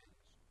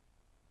pianist.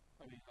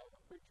 I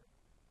a preacher.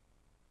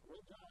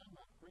 Well, John, I'm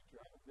not a preacher,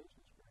 I'm a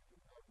business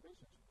graduate, I'm a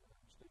business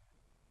student.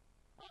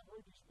 I've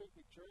heard you speak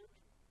at church.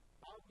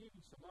 I'll give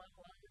you some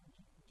outlines.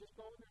 Just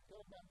go in there and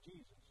tell them about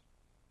Jesus.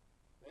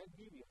 They'll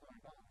give you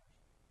 $100.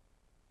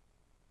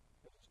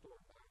 There's a story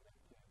behind that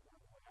too.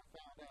 I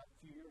found out a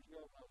few years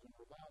ago when I was in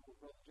revival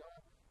with Brother John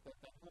that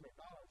 $100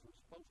 was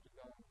supposed to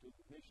go to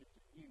the mission to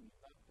the Union,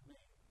 not to me.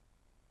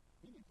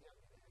 He didn't tell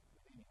me that, but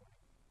anyway,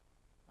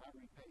 I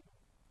repaid him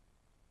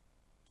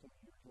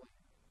 20 years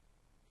later.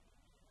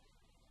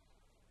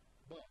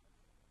 But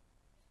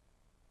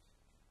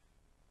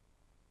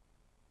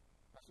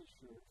I said,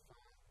 sure,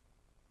 fine.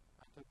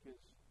 I took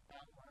his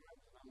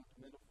outlines and I went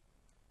to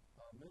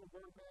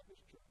Middleburg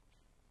Baptist Church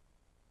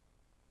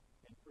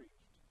and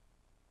preached.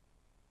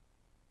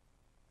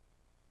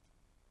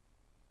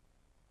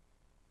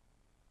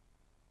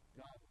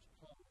 God was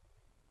calling me,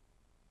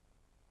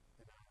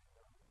 and I didn't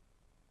know it.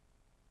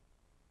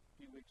 A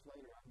few weeks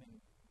later, I'm in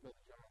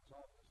Brother John's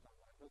office, and I'm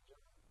like, Brother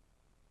John,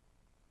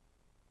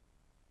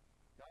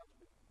 God's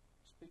been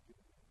speaking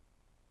to me.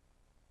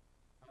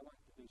 I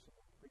like to do some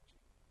more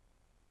preaching.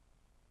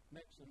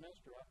 Next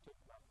semester, I took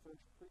my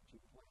first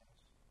preaching class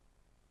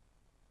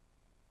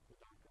with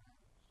Dr.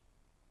 Adams.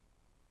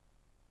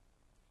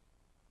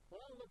 When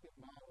I look at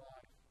my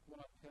life,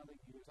 what I'm telling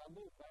you is I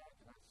look back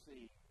and I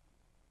see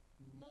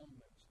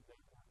moments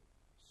that were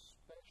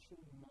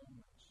special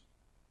moments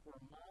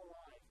where my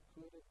life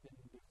could have been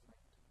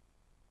different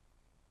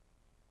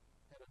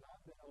had it not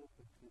been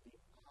open to the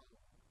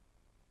honor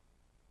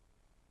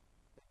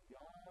that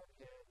God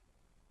had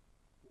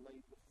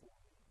laid before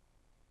me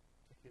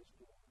to His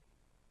glory.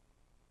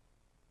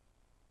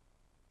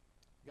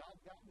 God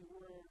got me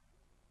where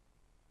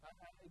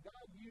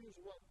God used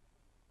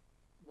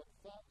what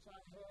thoughts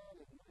I had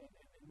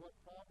and what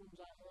problems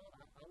I had.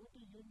 I went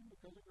to Union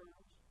because of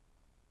girls.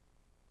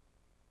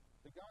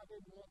 But God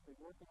didn't want me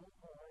working on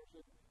cars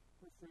and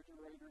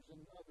refrigerators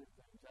and other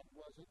things. That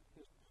wasn't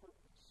His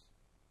purpose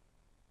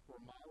for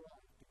my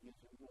life, to give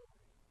Him glory.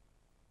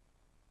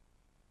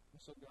 And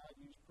so God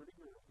used pretty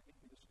girls to get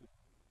me to school.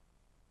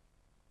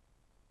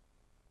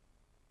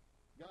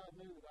 God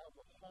knew that I was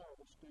a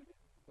horrible student,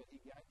 but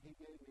He gave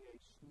me a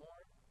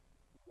smart,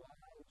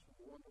 wise,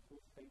 wonderful,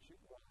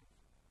 patient wife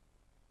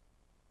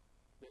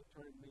that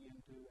turned me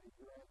into a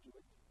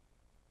graduate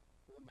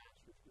with a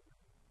master's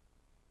degree.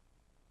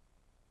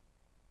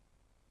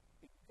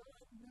 And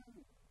God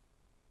knew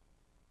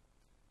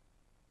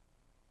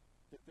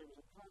that there was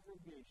a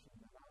congregation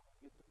that I would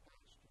get to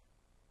pastor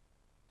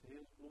to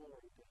His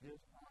glory, to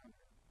His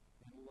honor,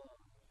 and and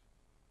love.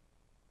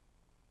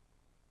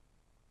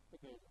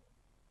 Again,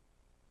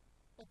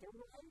 at the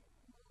right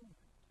moment,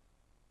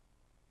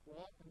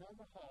 walking down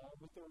the hall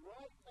with the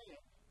right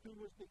man who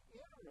was the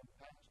interim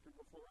pastor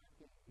before I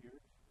came here,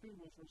 who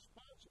was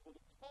responsible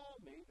to call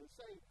me to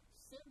say,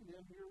 send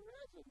them your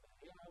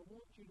resume. I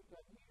want you to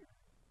come here.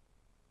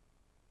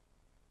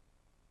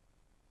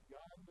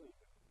 God knew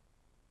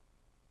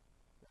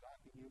that I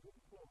could give him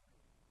glory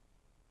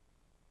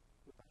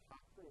with the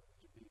high privilege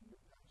of being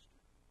your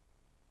pastor.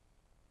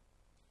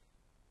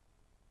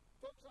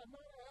 Folks, I'm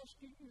not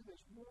asking you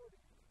this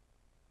morning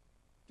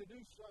to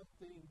do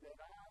something that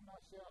I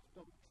myself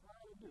don't try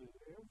to do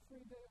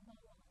every day of my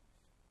life.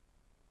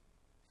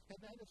 And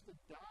that is to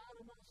die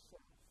to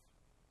myself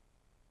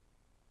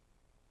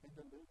and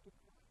to live to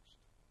Christ,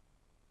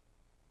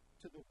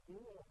 to the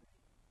glory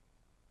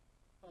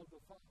of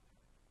the Father.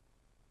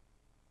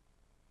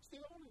 It's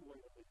the only way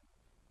to live.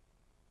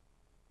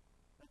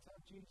 That's how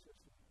Jesus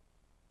lived.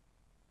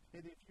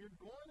 And if you're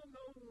going to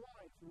know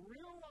life,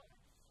 real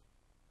life,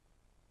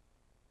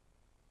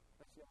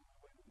 that's the only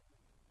way to live.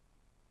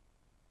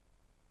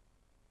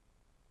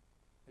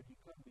 Have you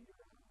come to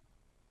your own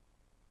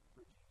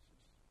for Jesus?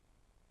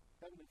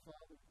 Heavenly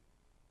Father,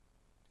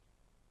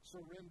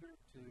 surrender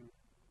to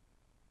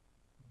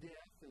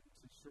death and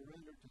to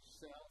surrender to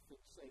self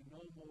and say,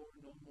 no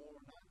more,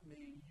 not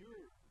me.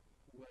 Your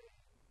way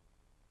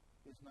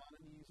is not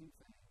an easy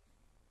thing.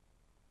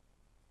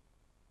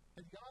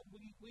 And God,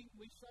 we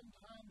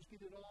sometimes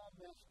get it all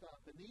messed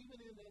up. And even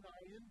in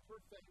our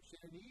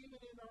imperfection, and even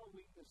in our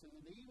weaknesses,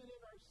 and even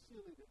in our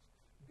silliness,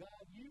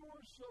 God, you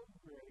are so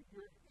great.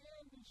 Your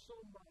hand is so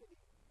mighty.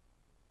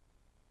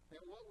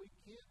 And what we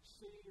can't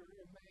see or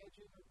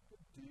imagine or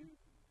do,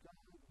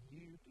 God,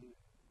 you do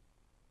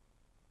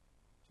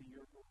to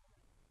your glory.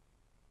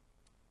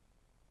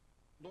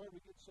 Lord,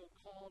 we get so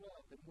caught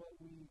up in what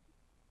we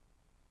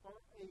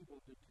are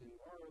able to do,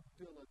 our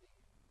ability.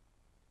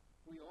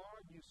 We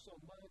argue so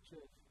much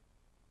of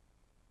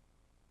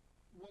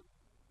what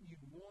you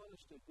want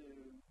us to do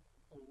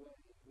away.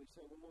 We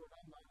say, well, Lord,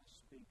 I'm not a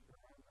speaker.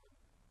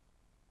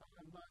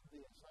 I'm not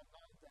this. I'm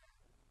not that.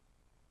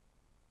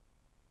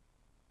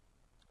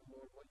 And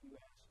Lord, what you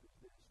ask is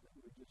this, that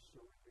we just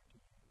surrender to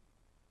you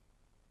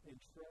and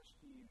trust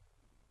you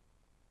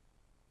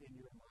in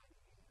your mighty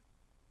hand.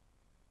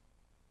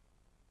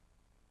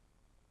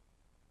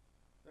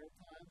 There are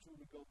times when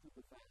we go through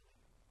the valley.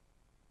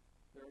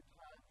 There are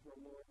times where,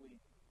 Lord,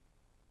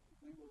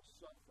 we will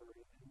suffer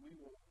and we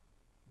will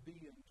be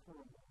in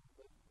turmoil.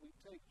 But we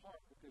take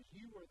heart because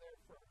you were there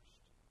first.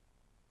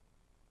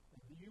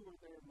 And you were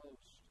there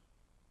most.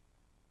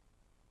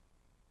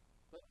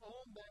 But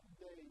on that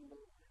day,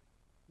 Lord,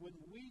 when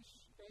we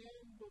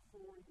stand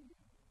before you,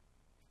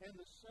 and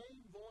the same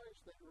voice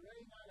that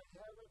rang out of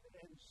heaven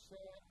and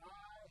said,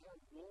 I have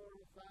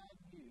glorified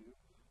you,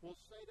 will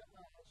say to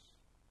us,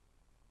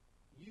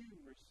 you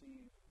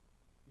receive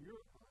your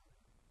honor.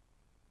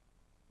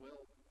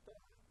 Well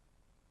done,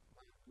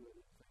 my good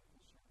and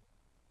faithful servant.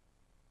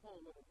 Oh,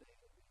 what a day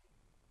it is.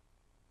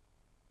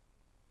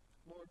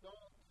 Lord,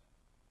 don't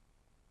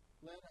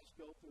let us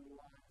go through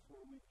life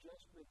where we've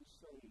just been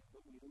saved,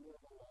 but we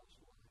live a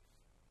lost life.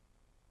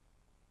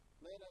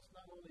 Let us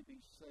not only be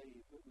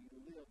saved, but we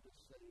live the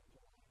saved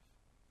life.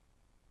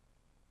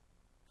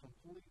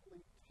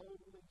 Completely,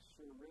 totally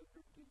surrendered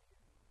to you.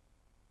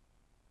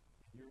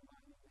 In your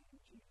mighty name,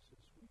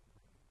 Jesus, we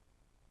pray.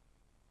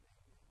 Amen.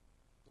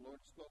 The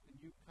Lord spoke and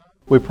you come.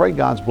 We pray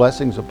God's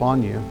blessings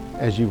upon you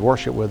as you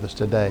worship with us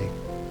today.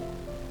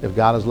 If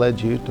God has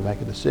led you to make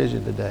a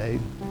decision today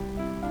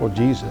for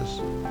Jesus,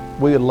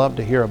 we would love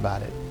to hear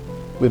about it.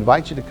 We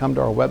invite you to come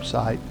to our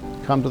website,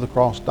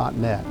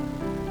 cometothecross.net.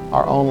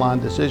 Our online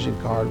decision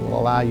card will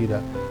allow you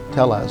to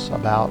tell us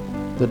about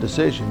the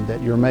decision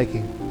that you're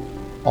making.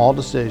 All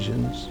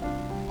decisions,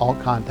 all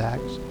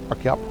contacts are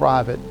kept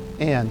private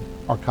and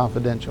are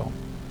confidential.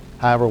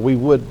 However, we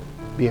would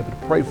be able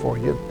to pray for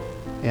you,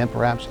 and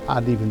perhaps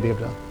I'd even be able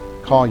to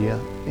call you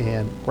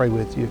and pray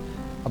with you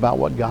about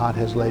what God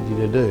has led you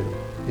to do,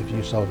 if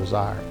you so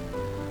desire.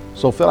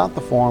 So fill out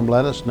the form,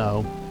 let us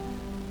know,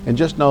 and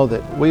just know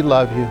that we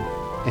love you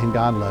and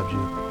God loves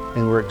you,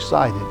 and we're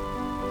excited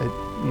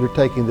that you're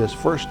taking this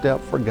first step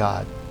for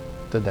God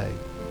today.